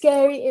was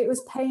scary. It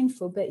was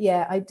painful. But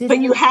yeah, I did. But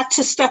you had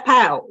to step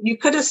out. You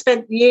could have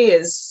spent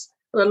years.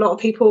 A lot of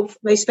people,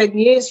 they spend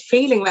years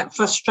feeling that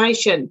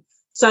frustration.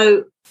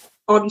 So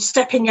on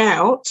stepping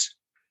out,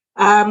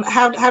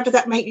 how did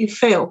that make you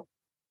feel?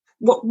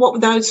 What were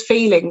those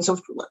feelings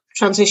of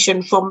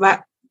transition from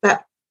that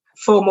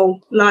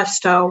formal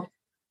lifestyle?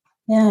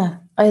 Yeah,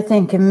 I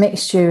think a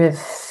mixture of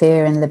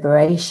fear and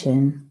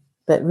liberation,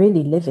 but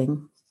really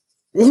living.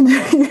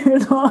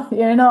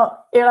 You're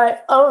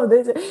like, oh,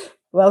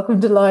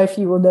 welcome to life.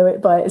 You will know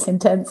it by its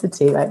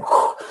intensity.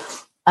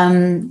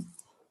 And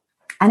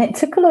it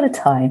took a lot of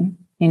time,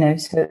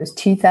 so it was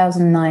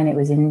 2009, it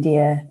was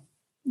India.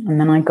 And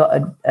then I got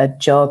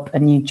a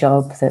new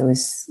job that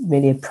was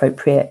really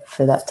appropriate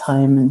for that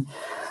time. And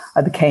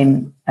I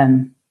became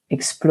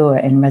explorer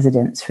in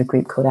residence for a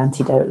group called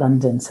Antidote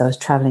London. So I was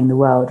traveling the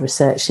world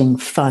researching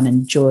fun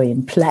and joy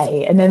and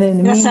play. And then in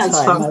the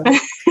meantime,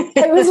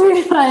 it was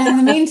really fun.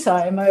 In the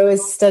meantime, I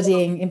was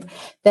studying.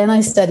 Then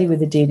I studied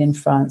with a dude in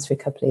France for a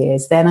couple of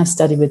years. Then I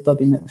studied with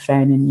Bobby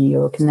McFerrin in New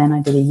York. And then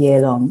I did a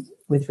year long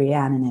with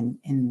Rhiannon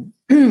in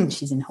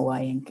she's in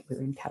Hawaii and we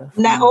were in California.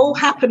 And that all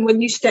happened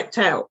when you stepped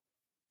out.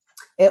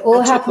 It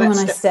all happened when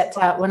I stepped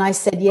out, when I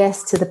said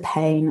yes to the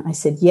pain, I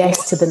said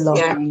yes to the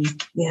longing.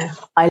 Yeah.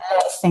 I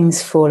let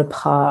things fall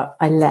apart.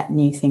 I let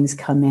new things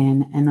come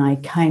in, and I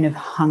kind of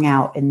hung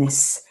out in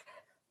this,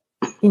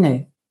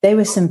 there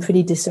were some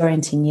pretty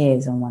disorienting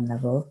years on one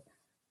level,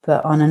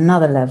 but on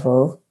another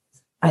level,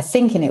 I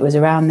think, and it was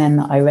around then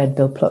that I read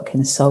Bill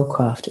Plotkin's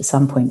Soulcraft at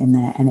some point in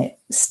there, and it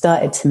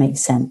started to make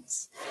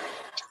sense.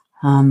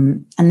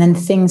 And then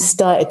things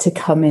started to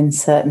come in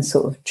certain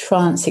sort of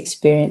trance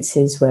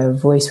experiences where a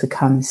voice would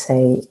come and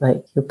say,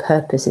 like, your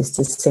purpose is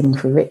to sing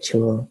for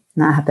ritual.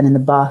 And that happened in the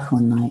bath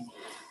one night.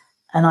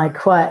 And I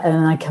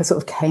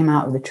sort of came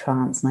out of the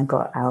trance and I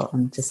got out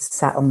and just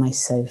sat on my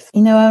sofa.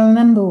 I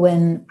remember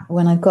when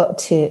I got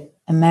to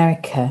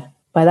America,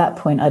 by that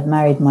point I'd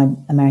married my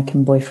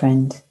American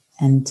boyfriend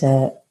and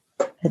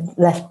had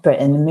left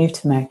Britain and moved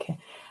to America.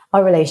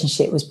 Our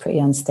relationship was pretty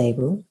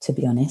unstable, to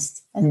be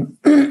honest. And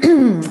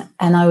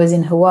and I was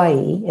in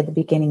Hawaii at the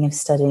beginning of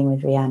studying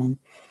with Rhiannon.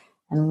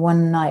 And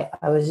one night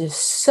I was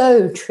just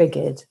so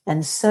triggered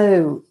and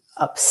so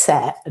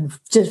upset and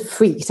just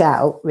freaked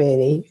out,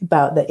 really,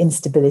 about the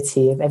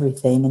instability of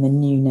everything and the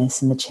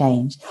newness and the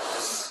change.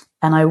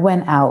 And I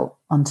went out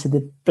onto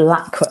the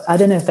I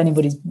don't know if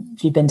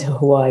you've been to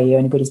Hawaii or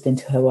anybody's been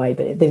to Hawaii,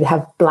 but they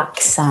have black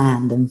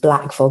sand and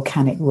black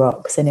volcanic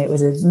rocks. And it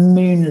was a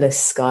moonless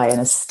sky and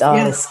a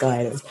starless sky.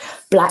 And it was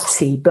black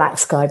sea, black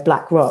sky,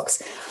 black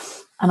rocks.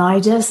 And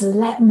I just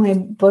let my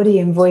body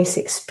and voice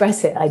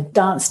express it. I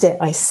danced it.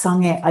 I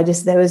sung it.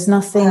 There was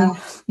nothing, I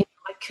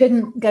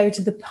couldn't go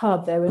to the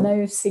pub. There were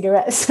no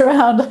cigarettes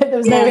around. There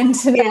was no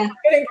internet. Yeah.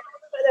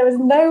 There was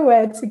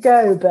nowhere to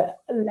go, but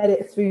let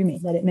it through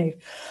me, let it move.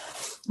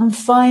 And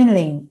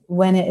finally,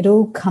 when it had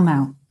all come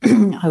out,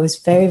 I was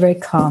very, very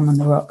calm on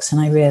the rocks.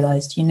 And I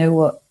realized,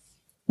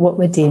 what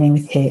we're dealing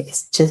with here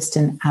is just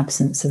an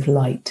absence of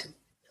light.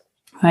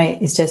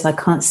 right? It's just, I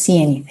can't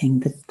see anything.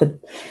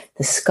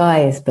 The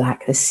sky is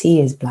black, the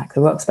sea is black,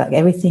 the rock's black,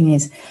 everything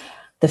is,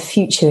 the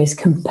future is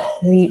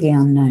completely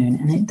unknown.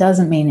 And it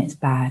doesn't mean it's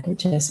bad, it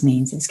just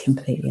means it's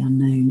completely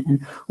unknown.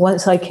 And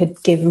once I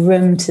could give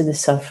room to the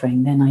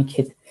suffering, then I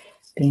could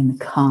be in the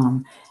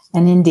calm.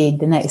 And indeed,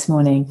 the next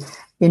morning,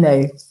 you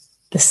know,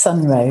 the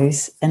sun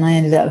rose, and I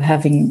ended up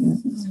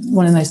having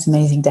one of the most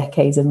amazing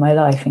decades of my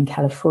life in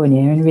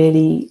California, and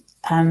really,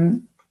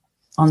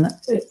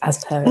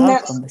 as per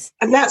our conversation.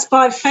 And that's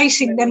by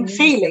facing them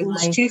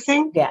feelings, do you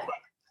think? Yeah.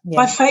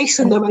 By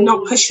facing them and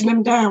not pushing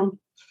them down.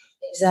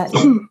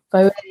 Exactly.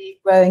 By really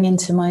growing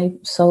into my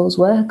soul's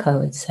work, I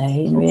would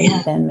say, and really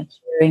then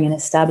maturing and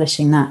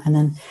establishing that. And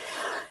then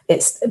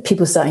it's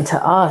people starting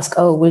to ask,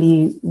 oh,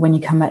 when you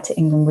come back to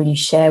England, will you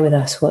share with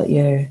us what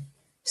you're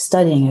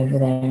studying over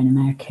there in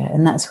America?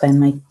 And that's when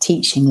my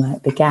teaching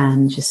work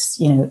began, just,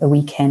 you know, a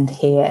weekend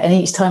here. And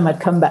each time I'd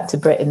come back to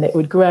Britain, it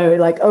would grow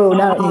like, now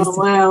it needs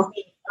to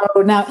be,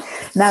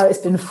 now it's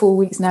been 4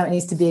 weeks, now it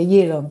needs to be a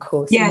year-long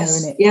course.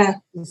 Yes, you know,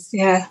 and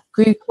it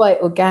grew quite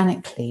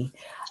organically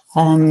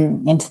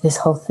into this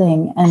whole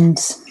thing. And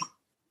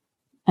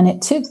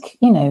it took,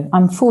 you know,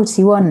 I'm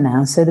 41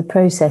 now, so the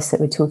process that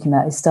we're talking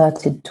about, it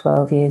started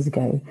 12 years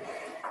ago.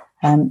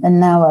 And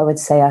now I would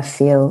say I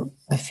feel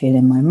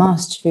in my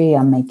mastery.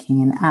 I'm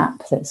making an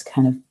app that's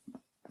kind of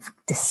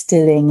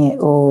distilling it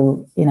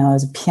all. You know, I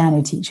was a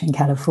piano teacher in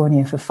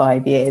California for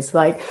 5 years,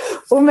 like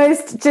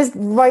almost just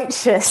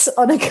righteous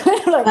on a kind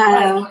of like,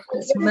 wow,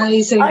 that's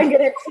amazing. I'm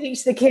going to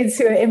teach the kids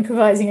who are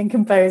improvising and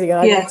composing.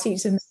 I'm going to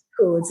teach them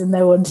chords and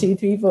they're 1, 2,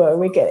 3, 4. And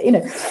we get, you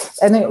know,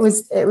 and it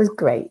was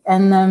great.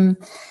 And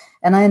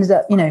I ended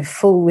up, you know,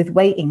 full with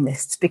waiting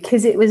lists,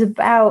 because it was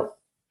about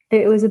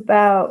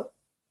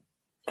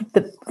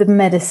the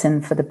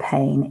medicine for the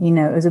pain. You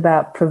know, it was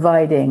about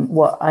providing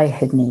what I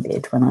had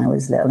needed when I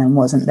was little and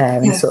wasn't there,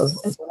 and sort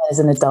of as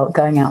an adult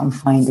going out and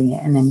finding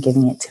it and then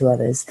giving it to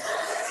others.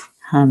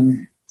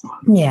 Oh,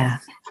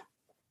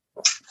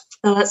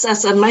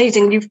 that's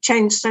amazing. You've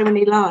changed so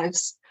many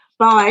lives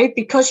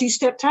because you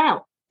stepped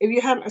out. If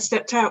you hadn't have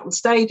stepped out and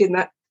stayed in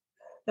that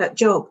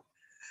job,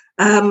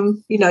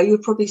 you know,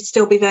 you'd probably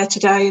still be there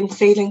today and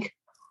feeling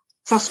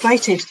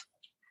frustrated.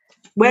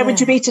 Where would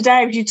you be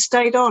today if you'd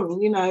stayed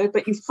on, you know,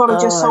 but you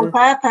followed your soul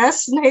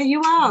purpose, and here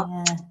you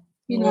are.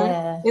 You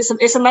know,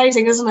 it's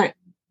amazing, isn't it?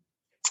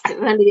 It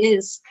really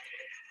is.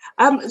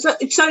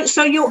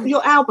 So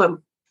your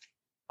album,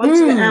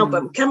 onto the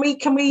album. Can we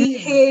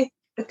hear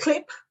a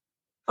clip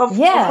of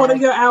one of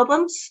your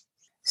albums?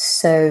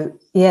 So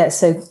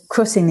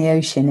Crossing the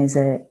Ocean is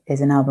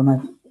an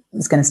album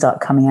that's going to start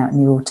coming out in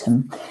the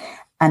autumn.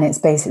 And it's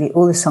basically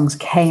all the songs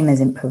came as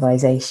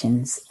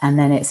improvisations, and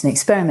then it's an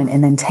experiment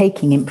in then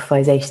taking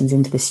improvisations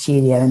into the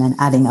studio and then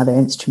adding other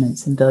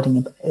instruments and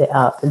building it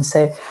up. And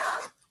so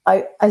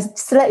I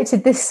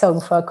selected this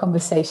song for our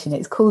conversation.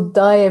 It's called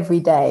Die Every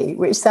Day,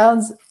 which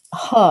sounds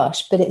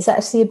harsh, but it's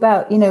actually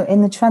about, you know,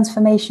 in the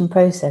transformation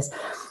process,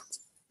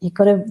 you've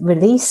got to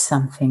release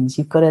some things.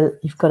 You've got to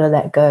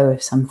let go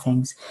of some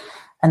things.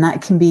 And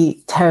that can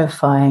be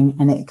terrifying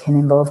and it can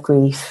involve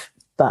grief,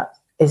 but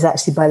it's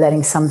actually by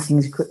letting some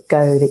things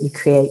go that you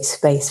create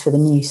space for the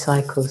new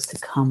cycles to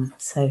come.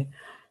 So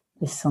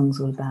this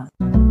song's all about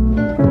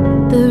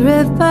the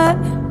river.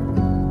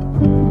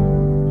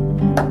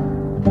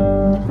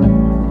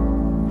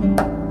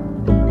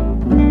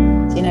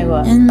 Do you know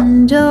what?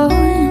 Enjoy.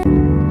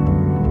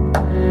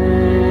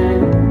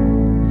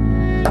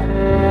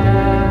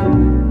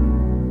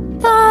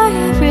 Die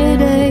every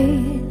day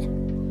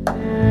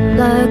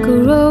like a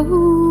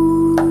rose.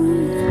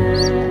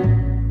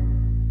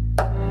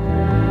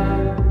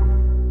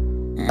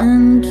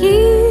 And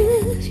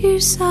give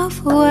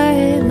yourself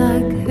away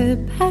like her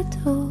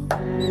petals.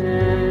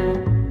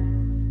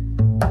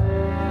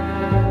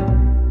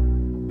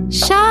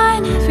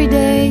 Shine every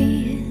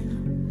day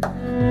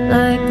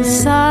like the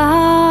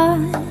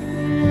sun.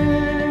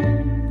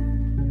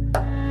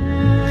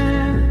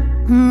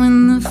 When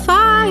the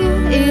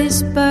fire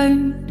is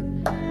burned,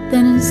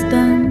 then it's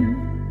done.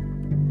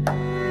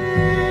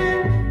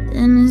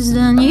 Then it's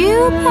done.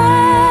 You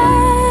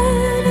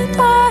better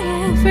die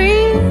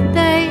every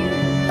day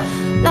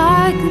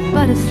like a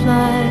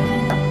butterfly,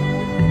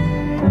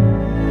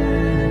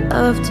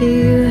 after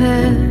you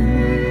have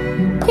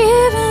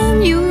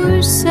given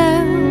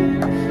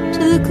yourself to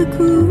the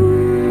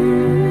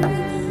cocoon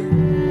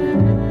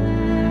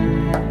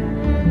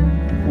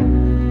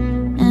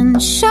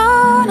and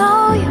shown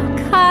all your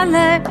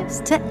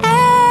colors to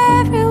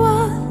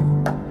everyone.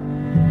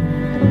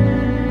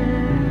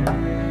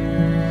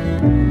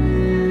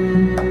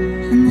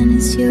 And then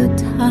it's your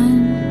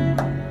time,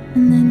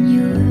 and then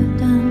you're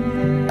done.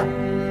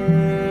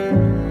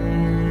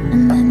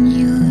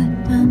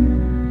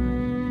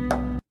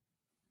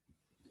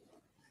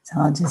 So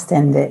I'll just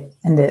end it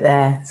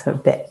there. So a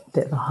bit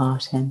of a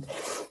harsh end.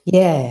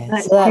 Yeah,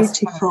 that's so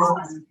beautiful.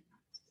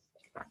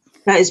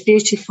 That is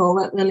beautiful.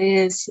 That really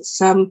is.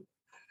 It's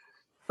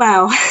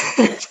Wow.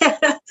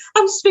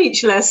 I'm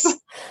speechless.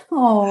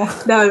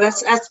 Oh No,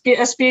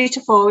 that's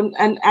beautiful.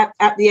 And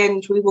at the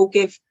end, we will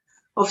give.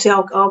 Obviously,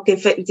 I'll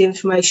give the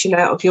information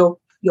out of your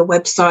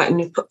website,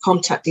 and you put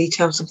contact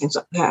details and things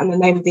like that, and the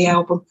name of the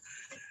album.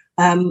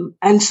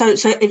 And so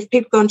if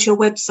people go onto your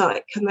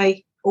website, can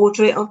they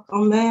order it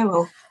on there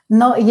or?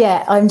 not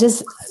yet.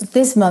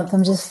 This month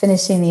I'm just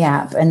finishing the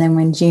app, and then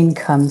when June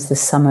comes, the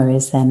summer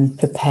is then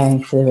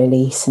preparing for the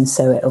release, and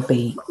so it'll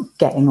be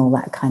getting all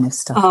that kind of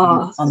stuff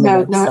on the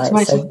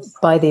website. So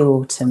by the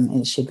autumn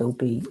it should all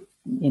be,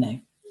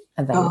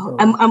 available.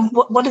 And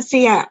what is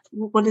the app?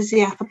 What is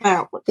the app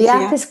about? The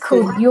app is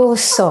called Your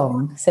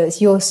Song. So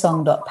it's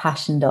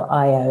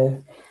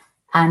yoursong.passion.io.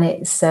 And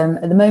it's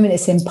at the moment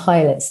it's in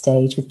pilot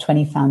stage with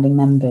 20 founding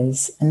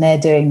members, and they're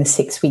doing the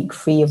 6-week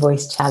Free Your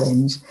Voice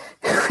challenge,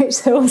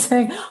 which they're all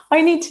saying,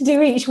 I need to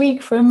do each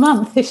week for a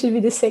month. This should be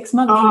the 6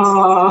 months.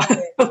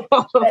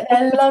 But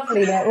they're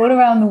lovely. They're all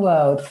around the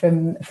world,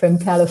 from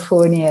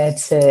California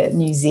to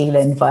New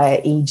Zealand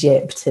via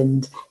Egypt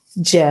and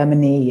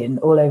Germany and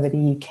all over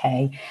the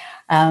UK.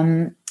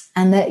 And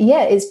that,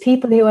 it's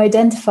people who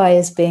identify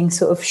as being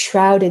sort of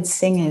shrouded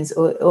singers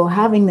or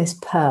having this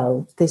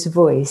pearl, this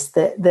voice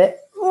that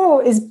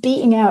is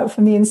beating out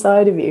from the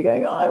inside of you,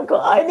 going,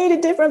 I need a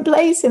different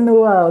place in the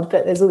world.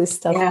 But there's all this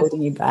stuff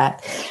holding you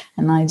back.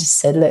 And I just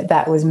said, look,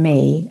 that was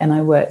me. And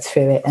I worked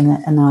through it,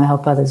 and I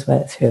help others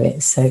work through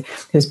it. So there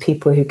was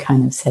people who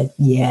kind of said,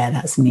 yeah,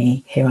 that's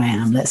me. Here I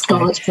am. Let's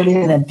go. That's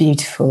brilliant. They're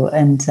beautiful.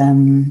 And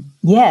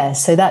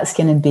so that's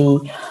going to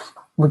be...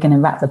 We're going to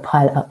wrap the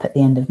pilot up at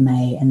the end of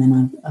May, and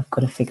then I've got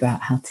to figure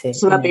out how to...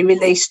 So that'll be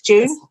released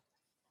June?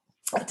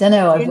 I don't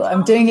know.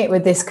 I'm doing it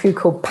with this crew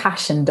called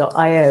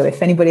passion.io.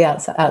 If anybody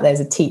else out there is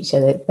a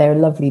teacher, they're a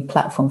lovely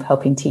platform for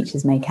helping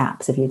teachers make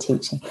apps if you're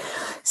teaching.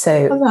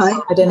 So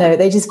I don't know.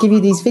 They just give you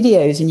these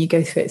videos and you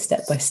go through it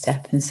step by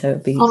step. And so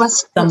it'll be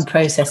some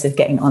process of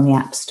getting on the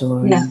App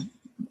Store and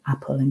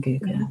Apple and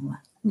Google and all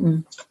that.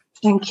 Mm.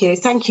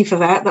 Thank you for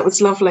that. That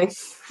was lovely.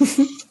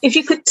 If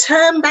you could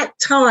turn back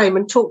time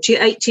and talk to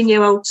your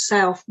 18-year-old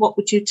self, what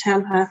would you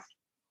tell her?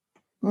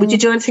 Would you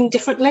do anything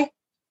differently?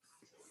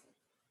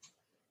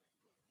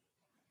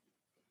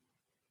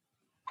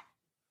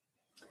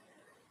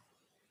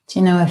 Do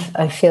you know,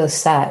 I feel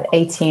sad.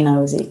 18, I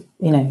was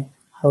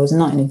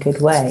not in a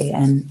good way.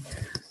 And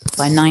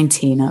by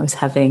 19, I was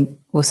having,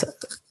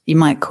 you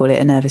might call it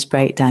a nervous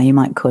breakdown, you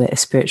might call it a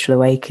spiritual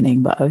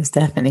awakening, but I was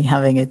definitely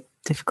having a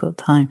difficult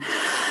time.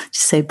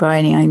 Just say,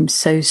 Briony, I'm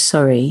so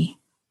sorry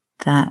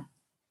that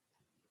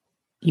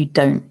you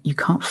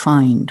can't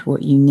find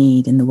what you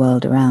need in the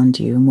world around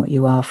you, and what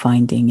you are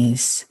finding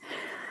is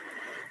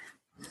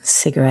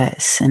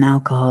cigarettes and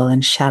alcohol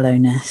and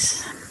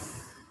shallowness.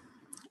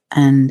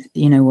 And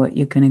you know what,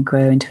 you're going to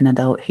grow into an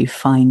adult who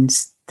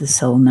finds the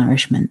soul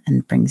nourishment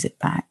and brings it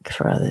back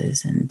for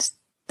others, and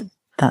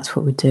that's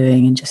what we're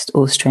doing. And just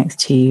all strength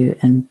to you,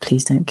 and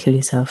please don't kill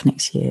yourself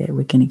next year.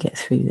 We're going to get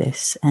through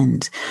this,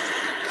 and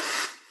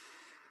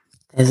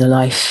there's a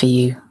life for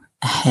you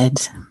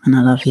ahead, and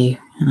I love you,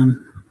 and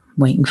I'm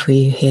waiting for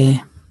you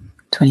here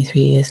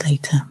 23 years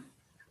later.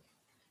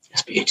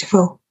 That's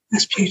beautiful.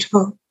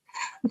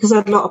 Because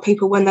a lot of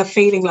people, when they're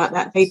feeling like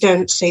that, they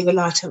don't see the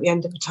light at the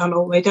end of the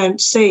tunnel. They don't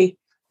see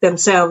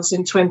themselves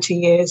in 20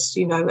 years,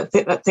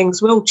 that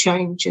things will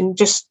change, and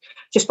just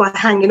by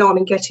hanging on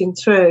and getting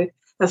through.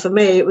 And for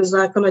me, it was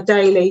like on a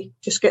daily,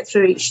 just get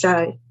through each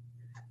day,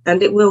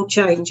 and it will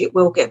change. It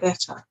will get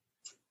better,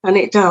 and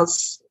it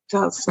does.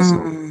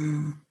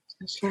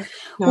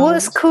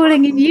 What's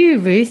calling in you,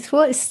 Ruth?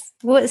 What's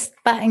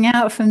batting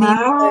out from the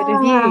inside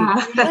of you?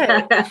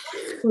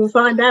 We'll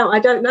find out. I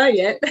don't know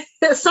yet.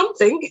 There's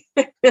something.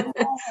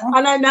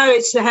 And I know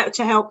it's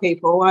to help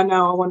people. I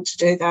know I want to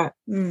do that,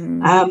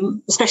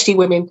 especially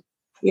women.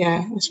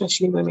 Yeah,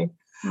 especially women.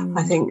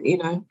 I think,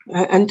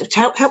 and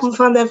to help them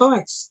find their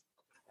voice.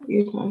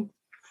 To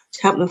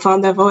help them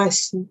find their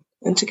voice,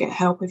 and to get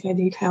help if they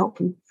need help,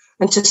 and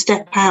to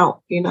step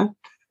out, and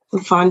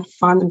find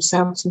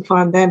themselves and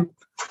find them.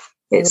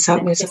 It's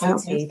something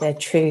about their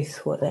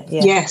truth, more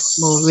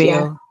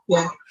real.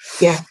 Yeah.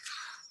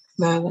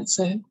 No, that's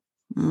it.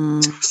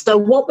 So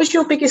what was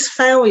your biggest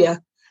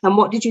failure, and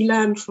what did you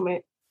learn from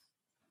it?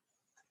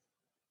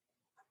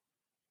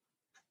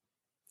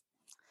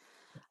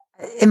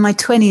 In my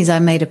 20s, I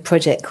made a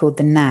project called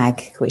The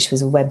Nag, which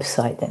was a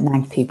website that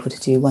nagged people to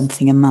do one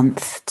thing a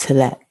month to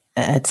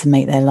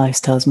make their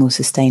lifestyles more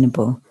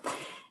sustainable.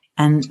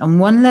 And on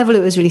one level,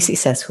 it was really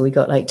successful. We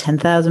got like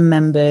 10,000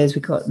 members.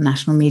 We got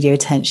national media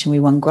attention. We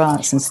won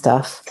grants and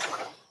stuff.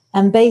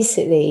 And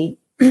basically,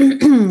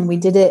 we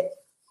did it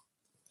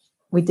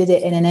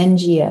in an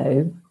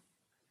NGO.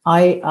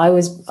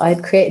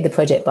 I'd created the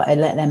project, but I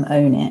let them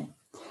own it.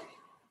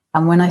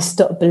 And when I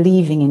stopped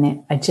believing in it,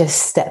 I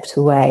just stepped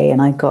away,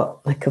 and I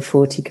got like a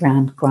 40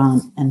 grand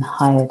grant and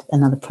hired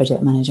another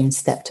project manager and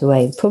stepped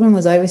away. The problem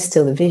was I was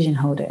still the vision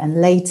holder. And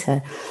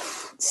later,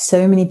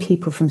 so many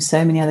people from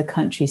so many other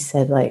countries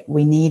said, like,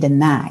 we need a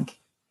nag.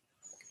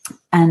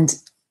 And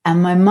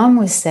And my mum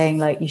was saying,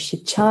 like, you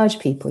should charge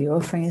people. You're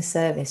offering a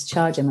service,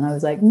 charge them. And I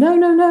was like,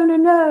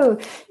 no.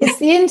 It's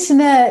the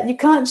internet. You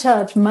can't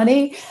charge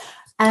money.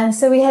 And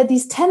so we had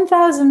these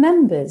 10,000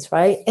 members,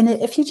 right? And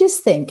if you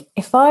just think,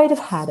 if I'd have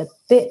had a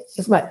bit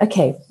of, right,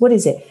 okay, what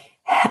is it?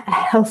 A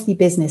healthy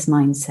business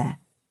mindset.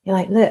 You're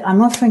like, look,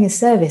 I'm offering a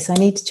service. I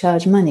need to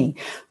charge money,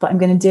 but I'm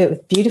going to do it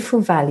with beautiful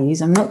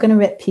values. I'm not going to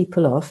rip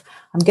people off.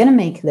 I'm going to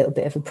make a little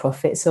bit of a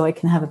profit so I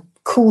can have a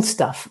cool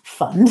stuff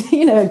fund,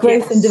 a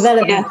growth and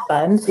development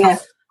fund. Yeah.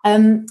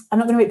 I'm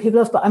not going to rip people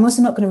off, but I'm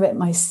also not going to rip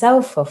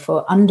myself off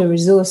or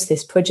under-resource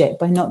this project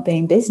by not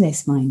being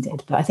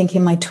business-minded. But I think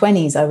in my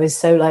 20s, I was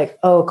so like,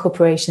 oh,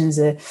 corporations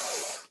are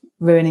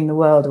ruining the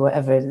world or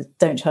whatever.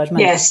 Don't charge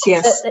money. Yes.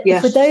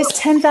 For those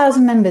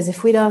 10,000 members,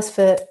 if we'd asked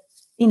for,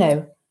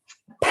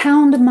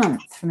 £1 a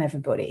month from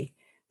everybody,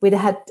 we'd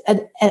have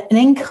had an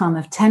income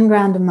of 10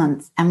 grand a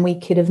month, and we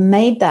could have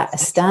made that a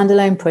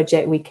standalone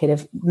project. We could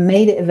have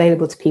made it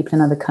available to people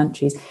in other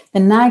countries,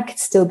 and NAG could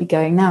still be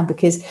going now,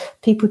 because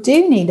people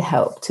do need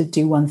help to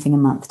do one thing a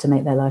month to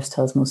make their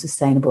lifestyles more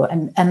sustainable,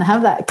 and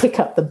have that kick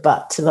up the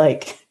butt to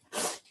like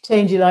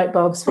change your light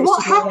bulbs.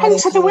 What happened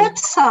to the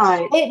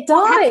website? It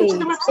died.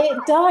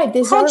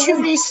 Can't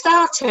you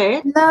restart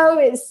it? No,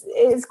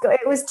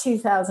 it was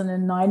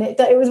 2009.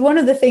 It was one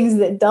of the things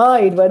that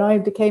died when I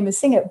became a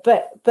singer.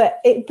 But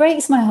it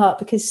breaks my heart,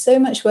 because so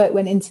much work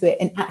went into it.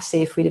 And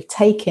actually, if we'd have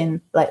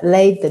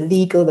laid the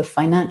legal, the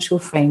financial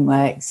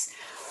frameworks,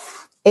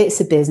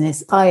 it's a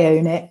business. I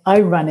own it.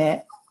 I run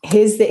it.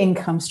 Here's the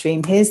income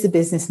stream. Here's the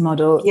business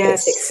model.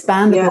 Yes. It's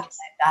expandable like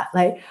that.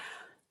 Like,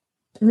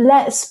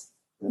 let's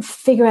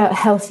figure out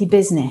healthy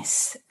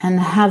business and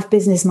have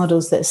business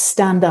models that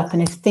stand up,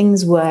 and if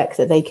things work,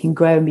 that they can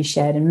grow and be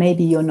shared. And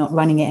maybe you're not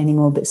running it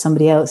anymore, but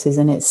somebody else is,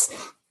 and it's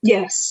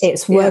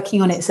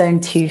working on its own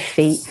 2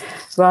 feet,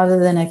 rather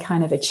than a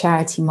kind of a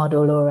charity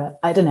model or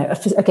I don't know.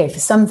 Okay, for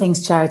some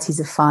things charities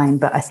are fine,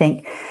 but I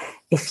think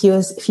if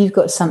you've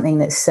got something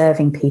that's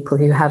serving people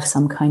who have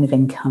some kind of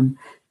income,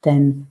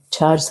 then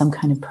charge some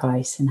kind of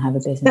price and have a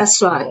business.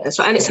 That's right.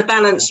 And it's a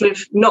balance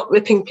with not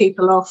ripping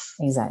people off.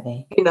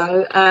 Exactly.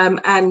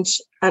 And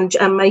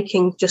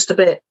making just a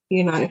bit,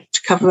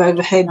 to cover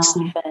overheads.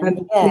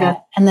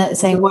 And that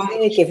saying,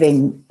 we're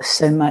giving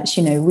so much,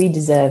 we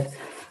deserve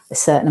a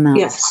certain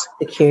amount of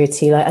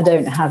security. Like, I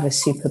don't have a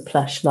super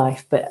plush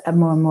life, but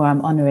more and more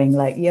I'm honouring,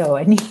 like,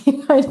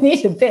 I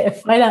need a bit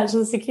of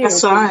financial security.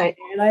 That's right.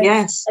 I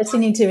just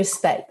need to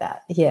respect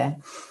that. Yeah.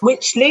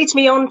 Which leads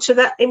me on to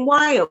that in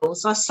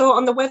Wales. I saw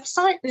on the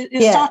website,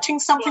 you're starting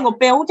something or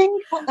building.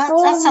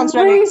 That sounds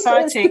very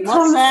exciting.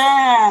 What's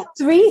that?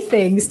 3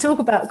 things. Talk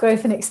about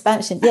growth and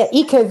expansion. Yeah,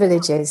 eco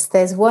villages.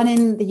 There's one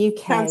in the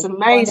UK. Sounds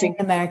amazing. One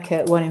in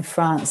America, one in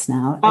France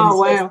now. Oh,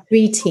 wow.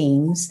 3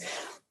 teams.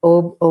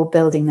 Or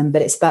building them,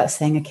 but it's about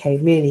saying, okay,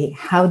 really,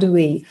 how do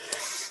we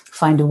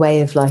find a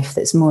way of life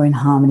that's more in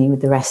harmony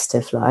with the rest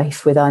of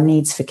life, with our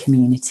needs for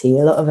community?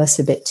 A lot of us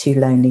are a bit too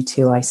lonely,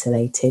 too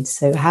isolated.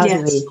 So how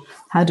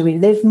do we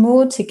live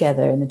more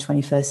together in the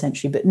 21st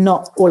century, but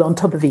not all on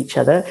top of each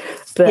other,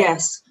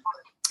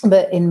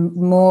 but in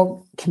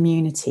more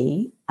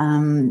community,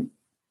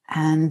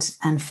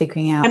 and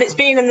figuring out. And it's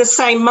being in the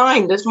same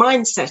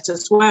mindset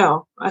as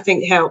well, I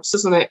think helps,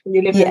 doesn't it? When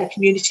you live in a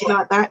community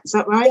like that, is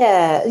that right?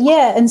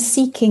 Yeah. And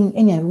seeking,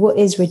 what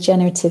is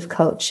regenerative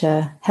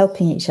culture,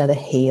 helping each other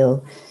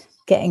heal,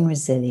 getting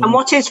resilient. And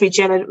what is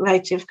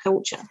regenerative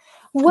culture?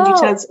 Well, can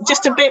you tell us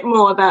just a bit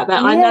more about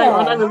that? I know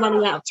we're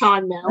running out of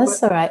time now.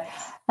 That's all right.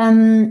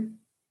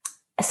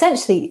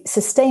 Essentially,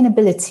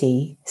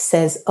 sustainability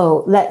says,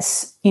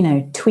 let's,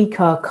 tweak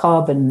our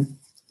carbon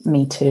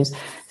meters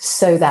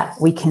so that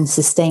we can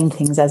sustain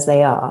things as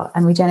they are.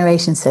 And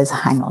regeneration says,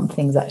 hang on,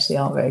 things actually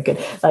aren't very good.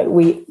 Like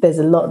there's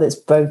a lot that's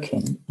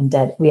broken and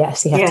dead. We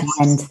actually have to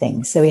mend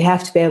things. So we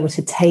have to be able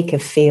to take a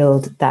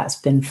field that's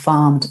been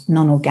farmed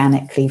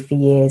non-organically for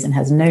years and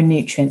has no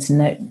nutrients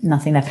and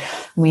nothing left.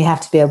 We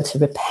have to be able to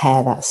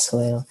repair that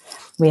soil.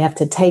 We have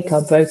to take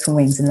our broken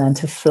wings and learn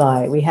to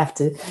fly. We have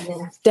to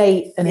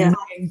date an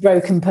annoying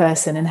broken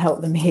person and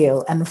help them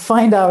heal, and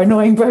find our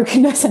annoying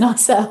brokenness in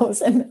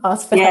ourselves and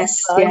ask for help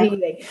for our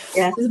healing.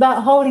 Yeah. It's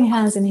about holding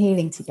hands and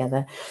healing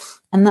together.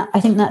 And I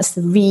think that's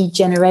the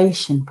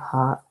regeneration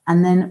part.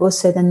 And then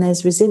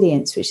there's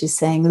resilience, which is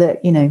saying,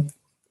 look,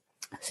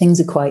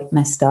 things are quite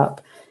messed up.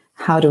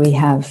 How do we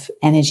have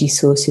energy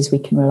sources we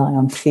can rely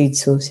on, food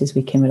sources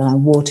we can rely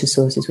on, water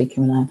sources we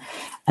can rely on,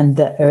 and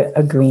that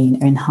are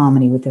green, are in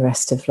harmony with the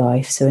rest of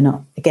life? So we're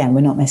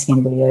not messing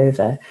anybody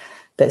over,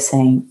 but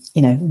saying,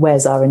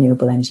 where's our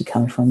renewable energy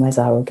coming from? Where's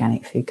our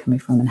organic food coming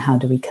from? And how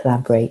do we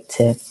collaborate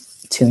to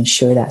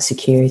ensure that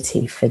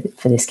security for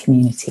this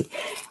community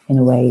in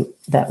a way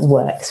that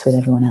works with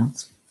everyone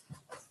else?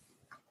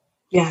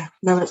 Yeah,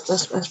 no,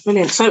 that's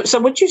brilliant.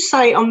 So would you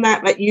say on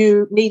that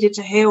you needed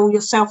to heal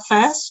yourself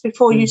first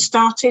before you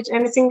started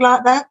anything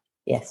like that?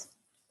 Yes.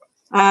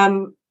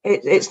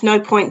 It's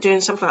no point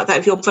doing something like that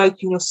if you're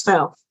broken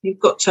yourself. You've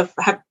got to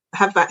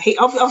have that heal.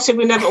 Obviously,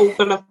 we're never all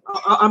going to.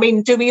 I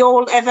mean, do we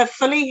all ever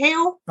fully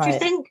heal? Do you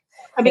think?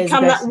 And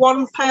become that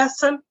one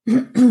person?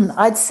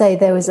 I'd say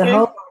there was a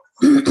whole,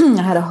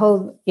 I had a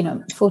whole,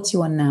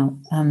 41 now.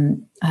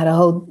 I had a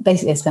whole,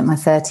 basically I spent my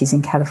 30s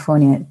in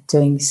California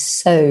doing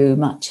so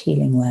much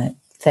healing work,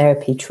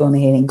 therapy, trauma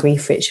healing,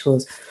 grief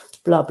rituals,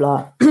 blah,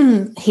 blah,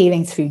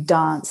 healing through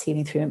dance,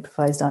 healing through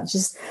improvised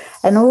dance.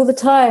 And all the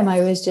time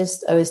I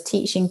was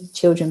teaching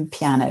children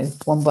piano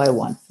one by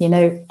one,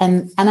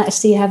 and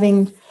actually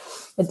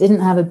I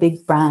didn't have a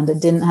big brand. I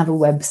didn't have a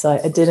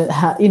website. I didn't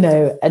have,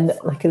 and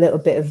like a little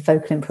bit of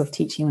vocal improv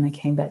teaching when I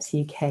came back to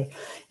the UK.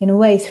 In a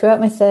way, throughout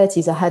my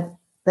 30s, I had,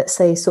 let's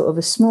say, sort of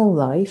a small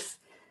life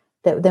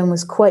that then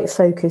was quite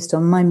focused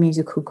on my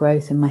musical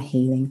growth and my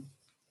healing.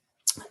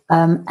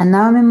 And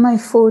now I'm in my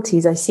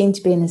 40s. I seem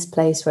to be in this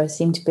place where I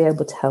seem to be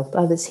able to help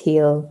others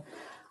heal.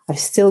 I've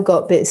still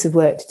got bits of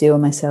work to do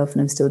on myself,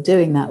 and I'm still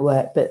doing that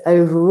work. But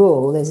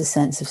overall, there's a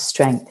sense of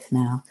strength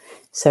now.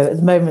 So at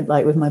the moment,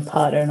 like with my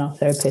partner and our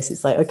therapist,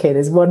 it's like, okay,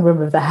 there's one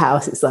room of the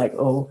house. It's like,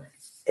 oh,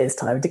 it's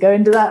time to go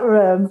into that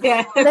room.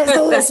 Yeah. There's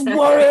all this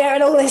warrior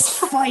and all this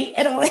fight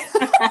and all this.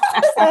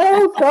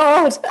 Oh,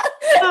 God.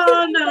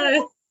 Oh,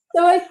 no.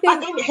 So I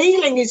think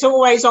healing is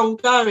always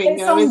ongoing.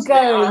 It's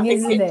ongoing,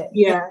 isn't it?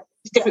 Yeah.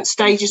 Different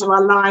stages of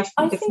our life.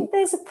 I think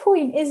there's a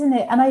point, isn't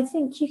it? And I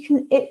think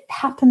it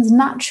happens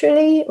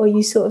naturally, or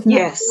you sort of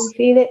naturally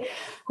feel it.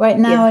 Right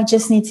now, I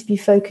just need to be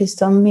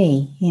focused on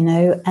me,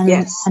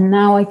 and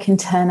now I can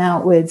turn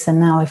outwards, and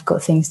now I've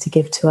got things to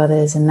give to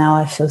others, and now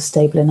I feel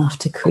stable enough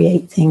to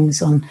create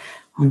things on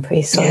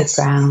pretty solid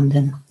ground.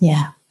 And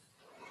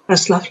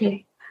that's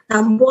lovely.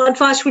 What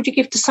advice would you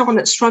give to someone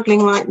that's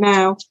struggling right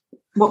now?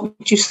 What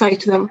would you say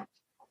to them?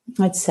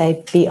 I'd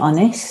say be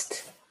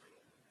honest.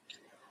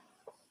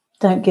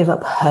 Don't give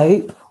up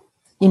hope.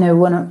 I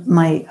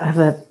have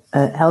a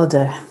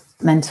elder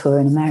mentor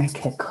in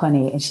America,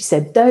 Connie, and she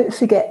said, don't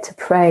forget to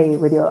pray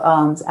with your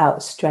arms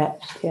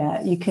outstretched.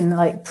 Yeah, you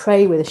can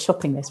pray with a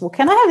shopping list. Well,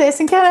 can I have this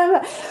and can I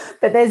have that?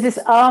 But there's this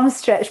arm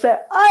stretch,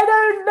 but I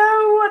don't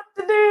know what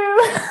to do.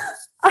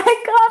 I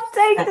can't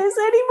take this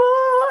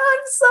anymore.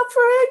 I'm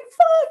suffering.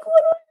 Fuck,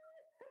 what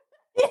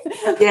do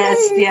I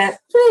do?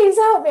 Please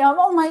help me. I'm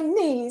on my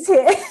knees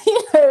here.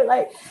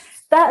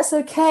 That's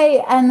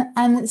okay.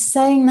 And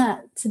saying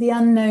that to the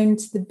unknown,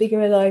 to the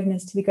bigger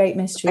aliveness, to the great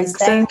mysteries.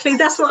 Exactly.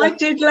 That's what I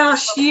did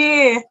last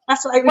year.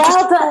 That's what I was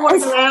just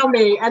pouring around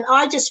me. And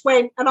I just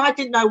went, and I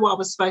didn't know what I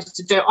was supposed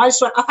to do. I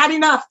just went, I've had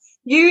enough.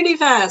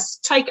 Universe,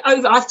 take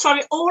over. I've thrown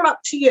it all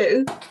up to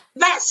you.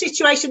 That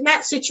situation.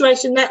 I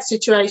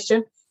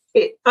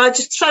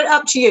just throw it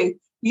up to you.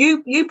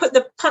 You put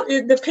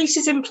the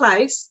pieces in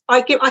place.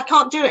 I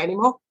can't do it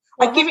anymore.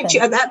 I give it to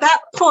you. And at that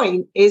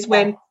point is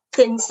when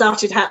things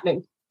started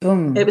happening.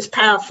 Boom. It was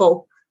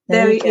powerful.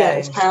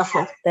 It's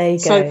powerful. There you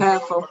go. So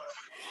powerful.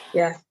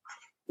 Yeah.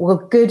 Well,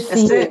 good for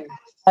you.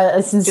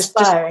 It's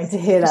inspiring to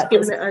hear that.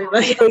 Just giving it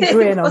over. Big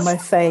grin on my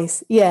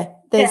face. Yeah,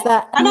 there's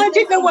that. And I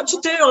didn't know what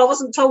to do. I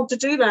wasn't told to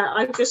do that.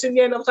 I just, in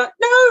the end, I was like,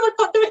 no, I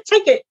can't do it.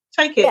 Take it.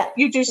 Yeah.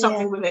 You do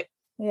something with it.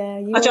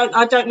 Yeah.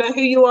 I don't know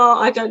who you are.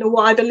 I don't know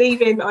what I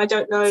believe in. I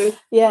don't know.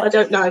 Yeah. I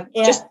don't know.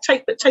 Yeah. Just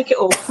take it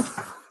all.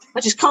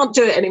 I just can't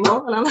do it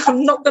anymore. And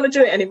I'm not going to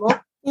do it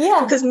anymore.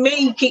 Yeah. Because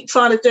me keep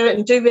trying to do it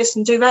and do this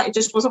and do that, it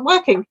just wasn't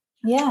working.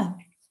 Yeah.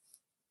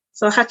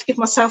 So I had to give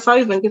myself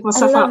over and give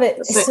myself up. I love it.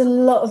 It's a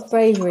lot of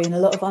bravery and a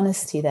lot of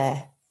honesty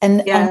there.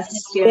 And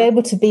be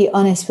able to be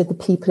honest with the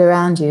people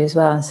around you as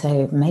well and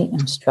say, mate,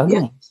 I'm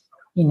struggling.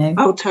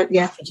 Oh, totally.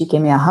 Would you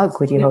give me a hug?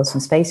 Would you hold some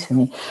space for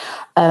me?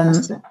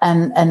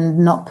 And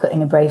not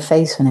putting a brave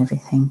face on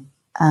everything.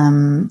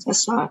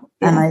 That's right.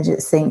 Yeah. And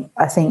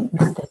I think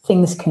that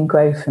things can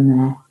grow from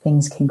there.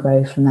 Things can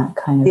grow from that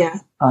kind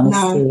of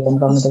honesty and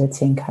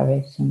vulnerability and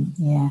courage. And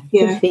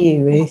good for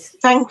you, Ruth.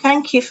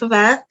 Thank you for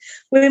that.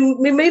 We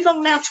move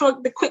on now to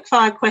the quick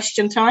fire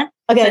question time.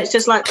 Okay, so it's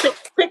just like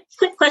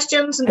quick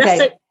questions, and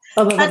that's it.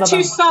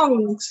 2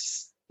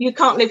 songs you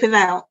can't live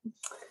without.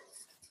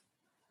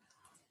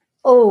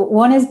 Oh,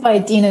 one is by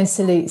Dino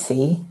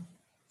Saluzzi.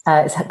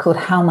 It's called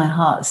How My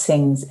Heart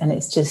Sings, and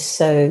it's just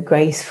so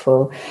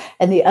graceful.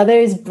 And the other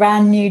is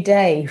Brand New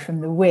Day from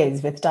The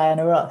Wiz with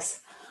Diana Ross.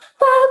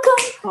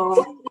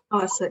 Welcome.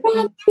 That's it.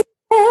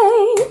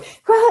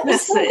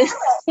 That's it.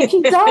 If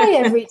you die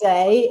every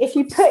day, if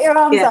you put your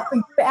arms up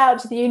and give it out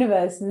to the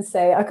universe and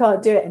say, I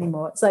can't do it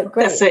anymore, it's like,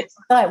 great. That's it.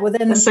 Right, well,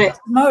 then that's it.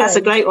 Tomorrow, that's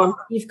a great one.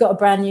 You've got a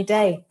brand new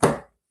day.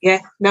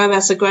 Yeah, no,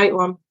 that's a great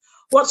one.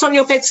 What's on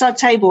your bedside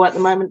table at the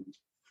moment?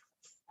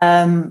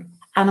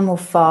 Animal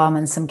Farm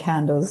and some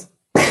candles.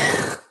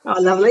 Oh,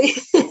 lovely.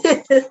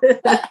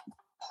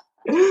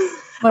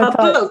 A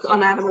book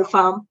on Animal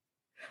Farm.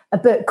 A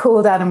book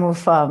called Animal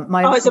Farm.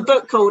 It's a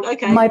book called,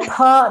 okay. My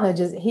partner,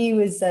 he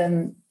was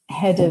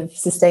head of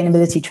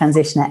sustainability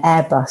transition at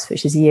Airbus,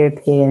 which is a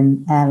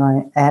European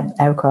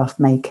aircraft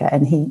maker.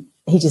 And he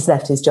just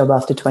left his job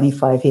after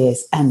 25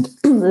 years and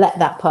let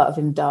that part of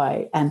him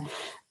die. And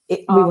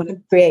we want to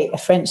create a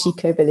French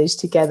eco-village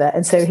together.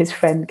 And so his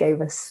friend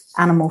gave us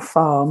Animal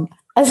Farm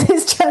as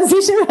his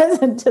transition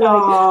present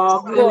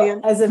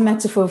to as a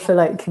metaphor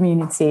for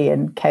community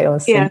and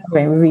chaos. Yeah.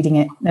 And we're reading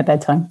it at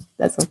bedtime.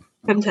 That's all.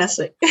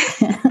 Fantastic.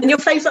 And your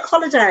favourite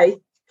holiday?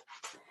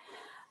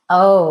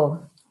 Oh,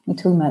 we were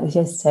talking about this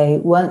yesterday.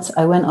 Once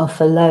I went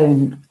off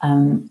alone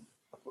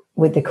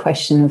with the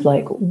question of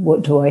like,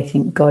 what do I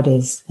think God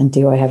is? And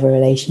do I have a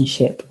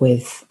relationship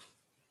with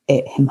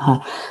it, him,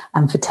 her?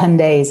 And for 10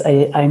 days,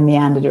 I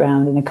meandered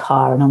around in a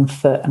car and on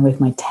foot and with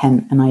my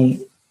tent. And I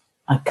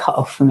cut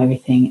off from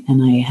everything.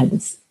 And I had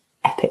this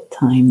epic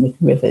time with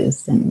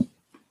rivers and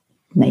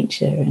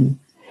nature. And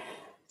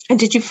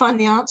did you find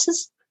the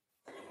answers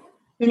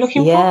you're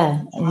looking for?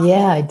 Yeah,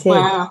 I did.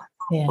 Wow.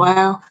 Yeah.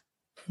 Wow.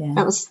 Yeah.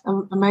 That was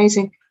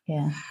amazing.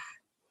 Yeah.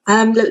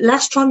 The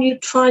last time you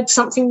tried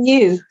something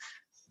new?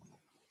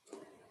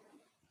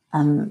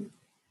 Right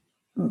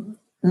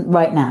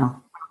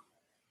now.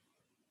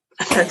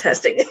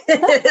 Fantastic.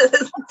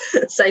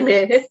 Same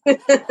here.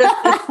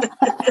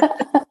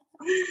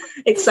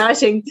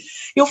 Exciting.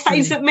 Your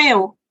favourite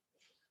meal?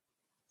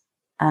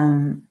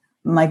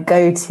 My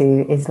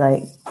go-to is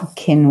like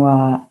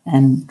quinoa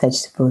and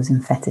vegetables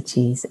and feta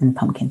cheese and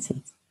pumpkin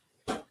seeds.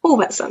 Oh,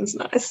 that sounds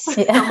nice.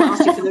 Yeah. I'll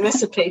ask you for the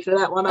recipe for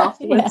that one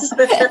afterwards.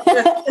 Yeah.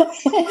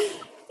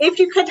 If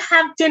you could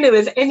have dinner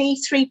with any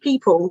 3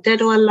 people,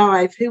 dead or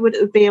alive, who would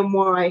it be and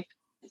why?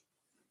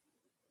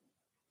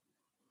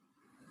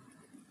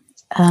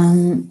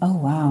 Oh,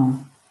 wow.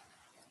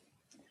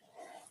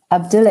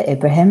 Abdullah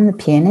Ibrahim, the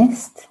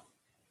pianist.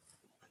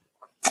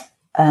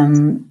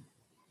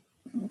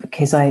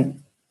 Because I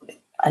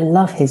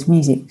love his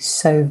music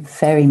so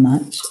very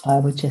much. I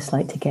would just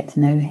like to get to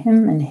know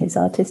him and his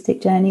artistic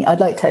journey. I'd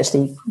like to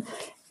actually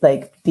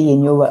be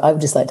in your work. I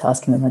would just like to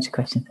ask him a bunch of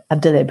questions.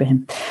 Abdullah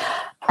Ibrahim.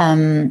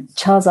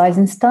 Charles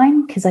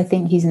Eisenstein, because I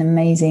think he's an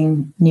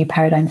amazing new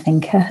paradigm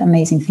thinker,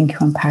 amazing thinker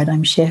on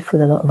paradigm shift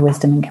with a lot of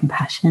wisdom and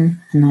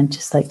compassion. And I'd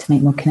just like to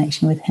make more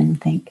connection with him,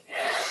 I think.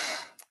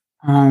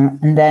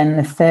 And then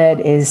the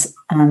third is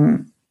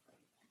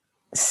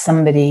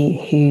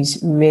somebody who's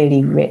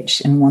really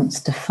rich and wants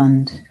to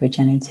fund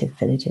regenerative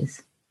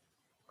villages.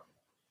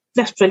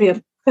 That's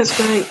brilliant. That's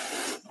great.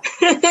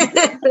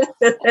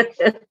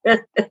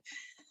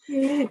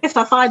 If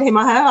I find him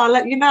or her, I'll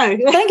let you know.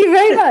 Thank you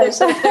very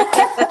much.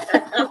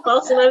 I'll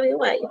pass him over your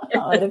way.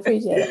 I'd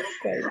appreciate it.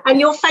 Great. And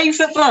your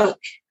favourite book?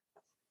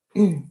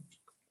 Do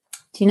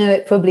you know,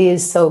 it probably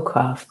is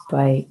Soulcraft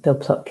by Bill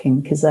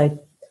Plotkin, because it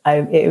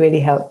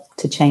really helped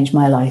to change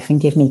my life and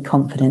give me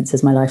confidence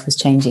as my life was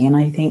changing. And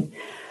I think,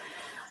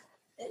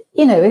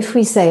 if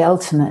we say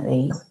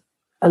ultimately,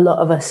 a lot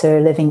of us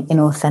are living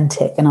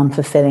inauthentic and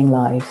unfulfilling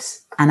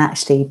lives, and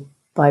actually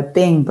by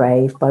being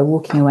brave, by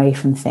walking away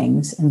from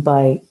things and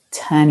by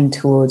turning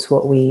towards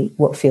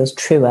what feels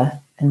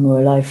truer and more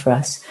alive for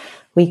us,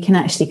 we can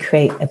actually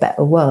create a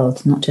better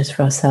world, not just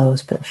for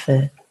ourselves, but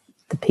for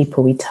the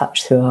people we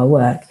touch through our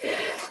work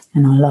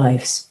and our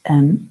lives.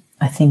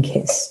 I think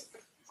it's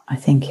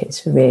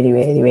a really,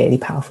 really, really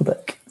powerful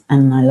book,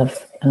 and I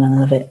love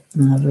it,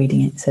 and I love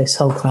reading it. So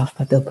Soulcraft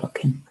by Bill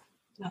Plotkin.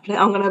 Lovely.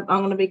 I'm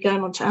gonna be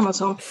going on to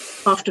Amazon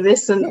after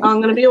this, and I'm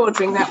gonna be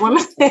ordering that one.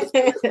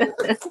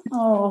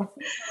 Oh,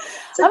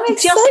 so I'm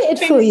excited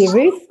for you,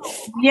 Ruth.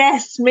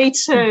 Yes, me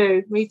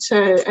too.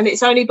 And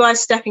it's only by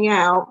stepping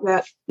out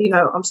that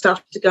I'm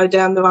starting to go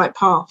down the right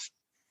path.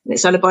 And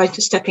it's only by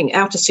stepping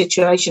out of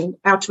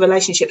out of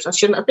relationships I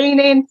shouldn't have been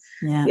in.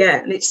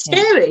 Yeah, and it's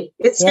scary.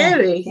 It's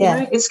scary.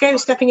 Yeah. It's scary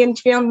stepping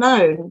into the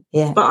unknown.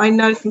 Yeah. But I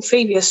know from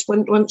previous,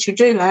 once you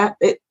do that,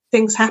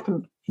 things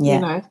happen.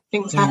 Yeah.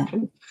 Things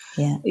happen.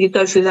 Yeah. You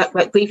go through that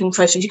grieving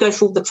process. You go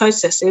through all the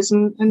processes,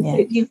 and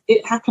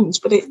it happens.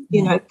 But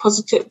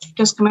positive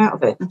does come out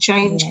of it, and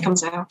change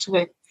comes out of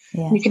it.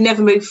 Yeah. You can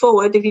never move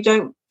forward if you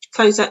don't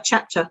close that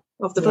chapter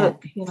of the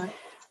book.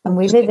 And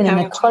we live in an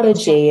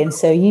ecology, and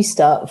so you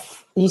start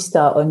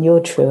on your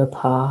truer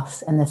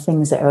path, and the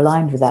things that are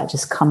aligned with that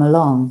just come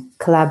along.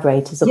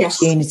 Collaborators,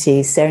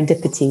 opportunities,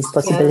 serendipities,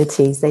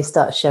 possibilities, they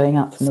start showing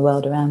up from the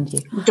world around you.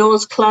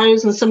 Doors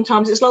close, and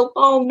sometimes it's like,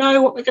 oh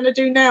no, what we're going to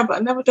do now? But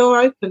another door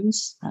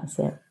opens. That's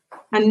it.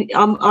 And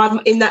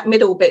I'm in that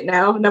middle bit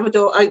now, another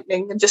door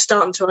opening and just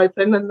starting to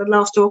open, and the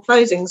last door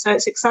closing. So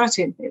it's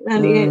exciting. It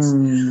really is.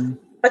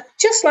 I'd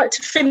just like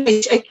to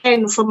finish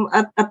again from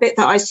a bit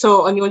that I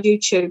saw on your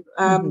YouTube.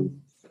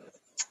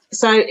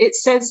 So it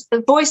says,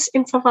 the voice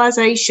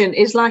improvisation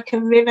is like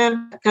a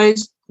river that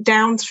goes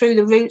down through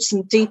the roots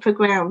and deeper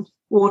ground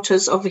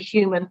waters of a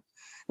human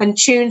and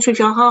tunes with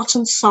your heart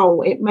and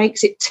soul. It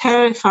makes it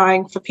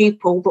terrifying for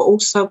people, but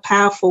also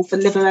powerful for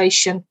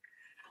liberation.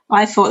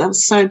 I thought that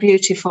was so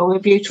beautiful. They're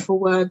beautiful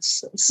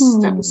words.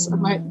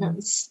 That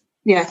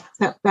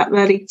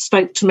really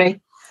spoke to me.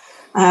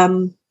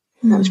 That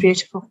was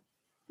beautiful.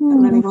 It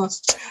really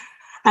was.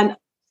 And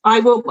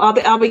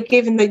I'll be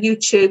giving the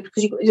YouTube,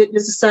 because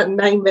there's a certain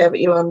name there that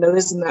you're under,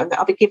 isn't there?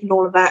 I'll be giving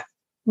all of that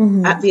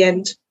at the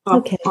end.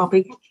 I'll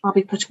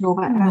be putting all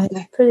that out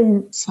there.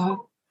 Brilliant.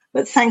 So,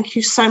 but thank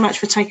you so much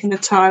for taking the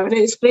time, and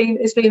it's been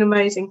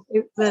amazing.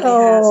 It really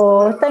has.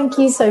 Thank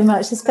you so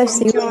much,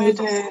 especially when you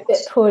a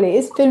bit poorly.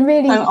 It's been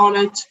really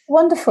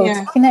wonderful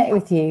to connect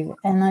with you,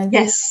 and I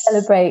really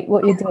celebrate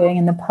what you're doing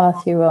and the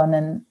path you're on,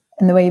 and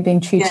and the way you're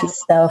being true to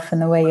yourself and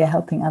the way you're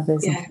helping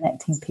others and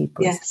connecting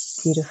people. Yes.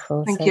 It's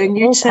beautiful. Thank you. And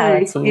you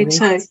too. You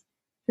too.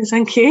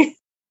 Thank you. I'd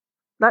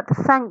like to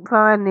thank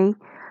Briony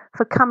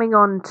for coming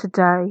on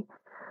today.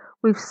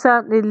 We've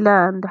certainly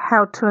learned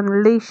how to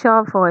unleash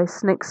our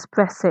voice and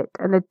express it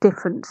and the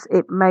difference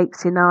it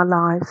makes in our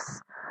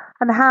lives,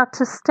 and how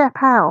to step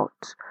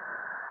out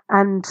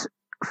and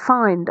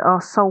find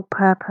our soul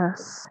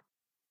purpose.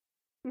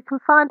 You can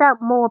find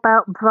out more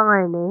about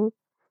Briony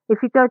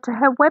if you go to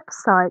her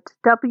website,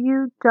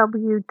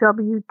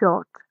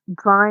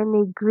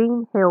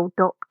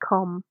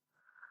 www.brionygreenhill.com.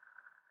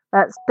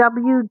 That's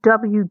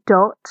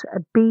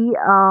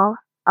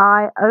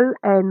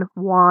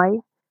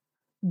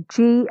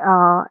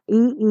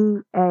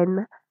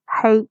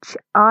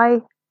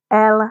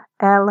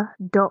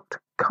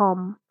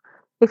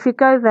If you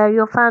go there,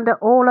 you'll find out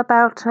all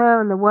about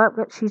her and the work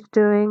that she's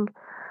doing,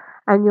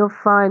 and you'll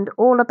find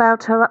all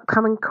about her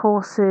upcoming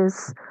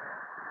courses.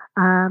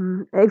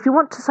 If you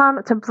want to sign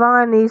up to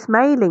Briony's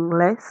mailing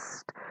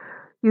list,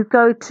 you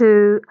go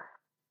to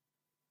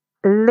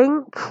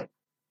Linktree,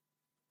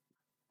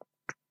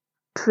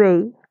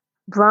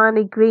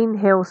 Briony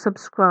Greenhill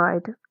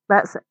subscribe.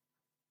 That's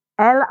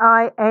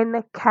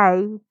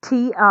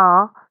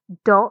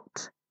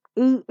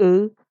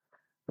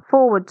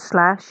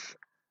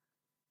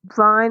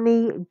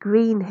linktr.ee/Briony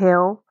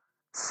Greenhill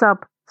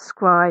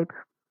subscribe.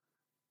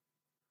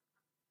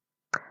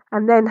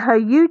 And then her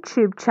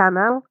YouTube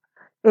channel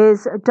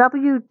is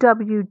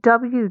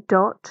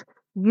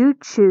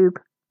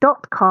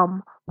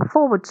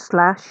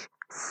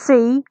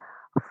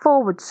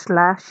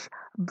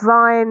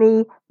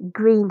www.youtube.com/C/Briony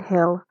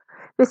Greenhill.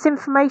 This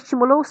information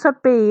will also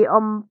be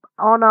on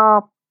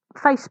our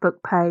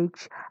Facebook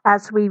page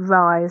as we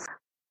rise. Thank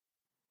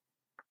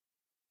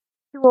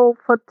you all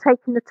for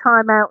taking the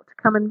time out to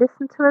come and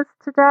listen to us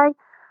today,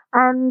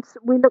 and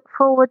we look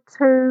forward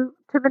to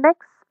the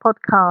next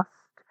podcast,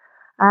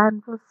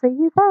 and we'll see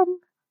you then.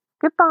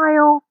 Goodbye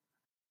all.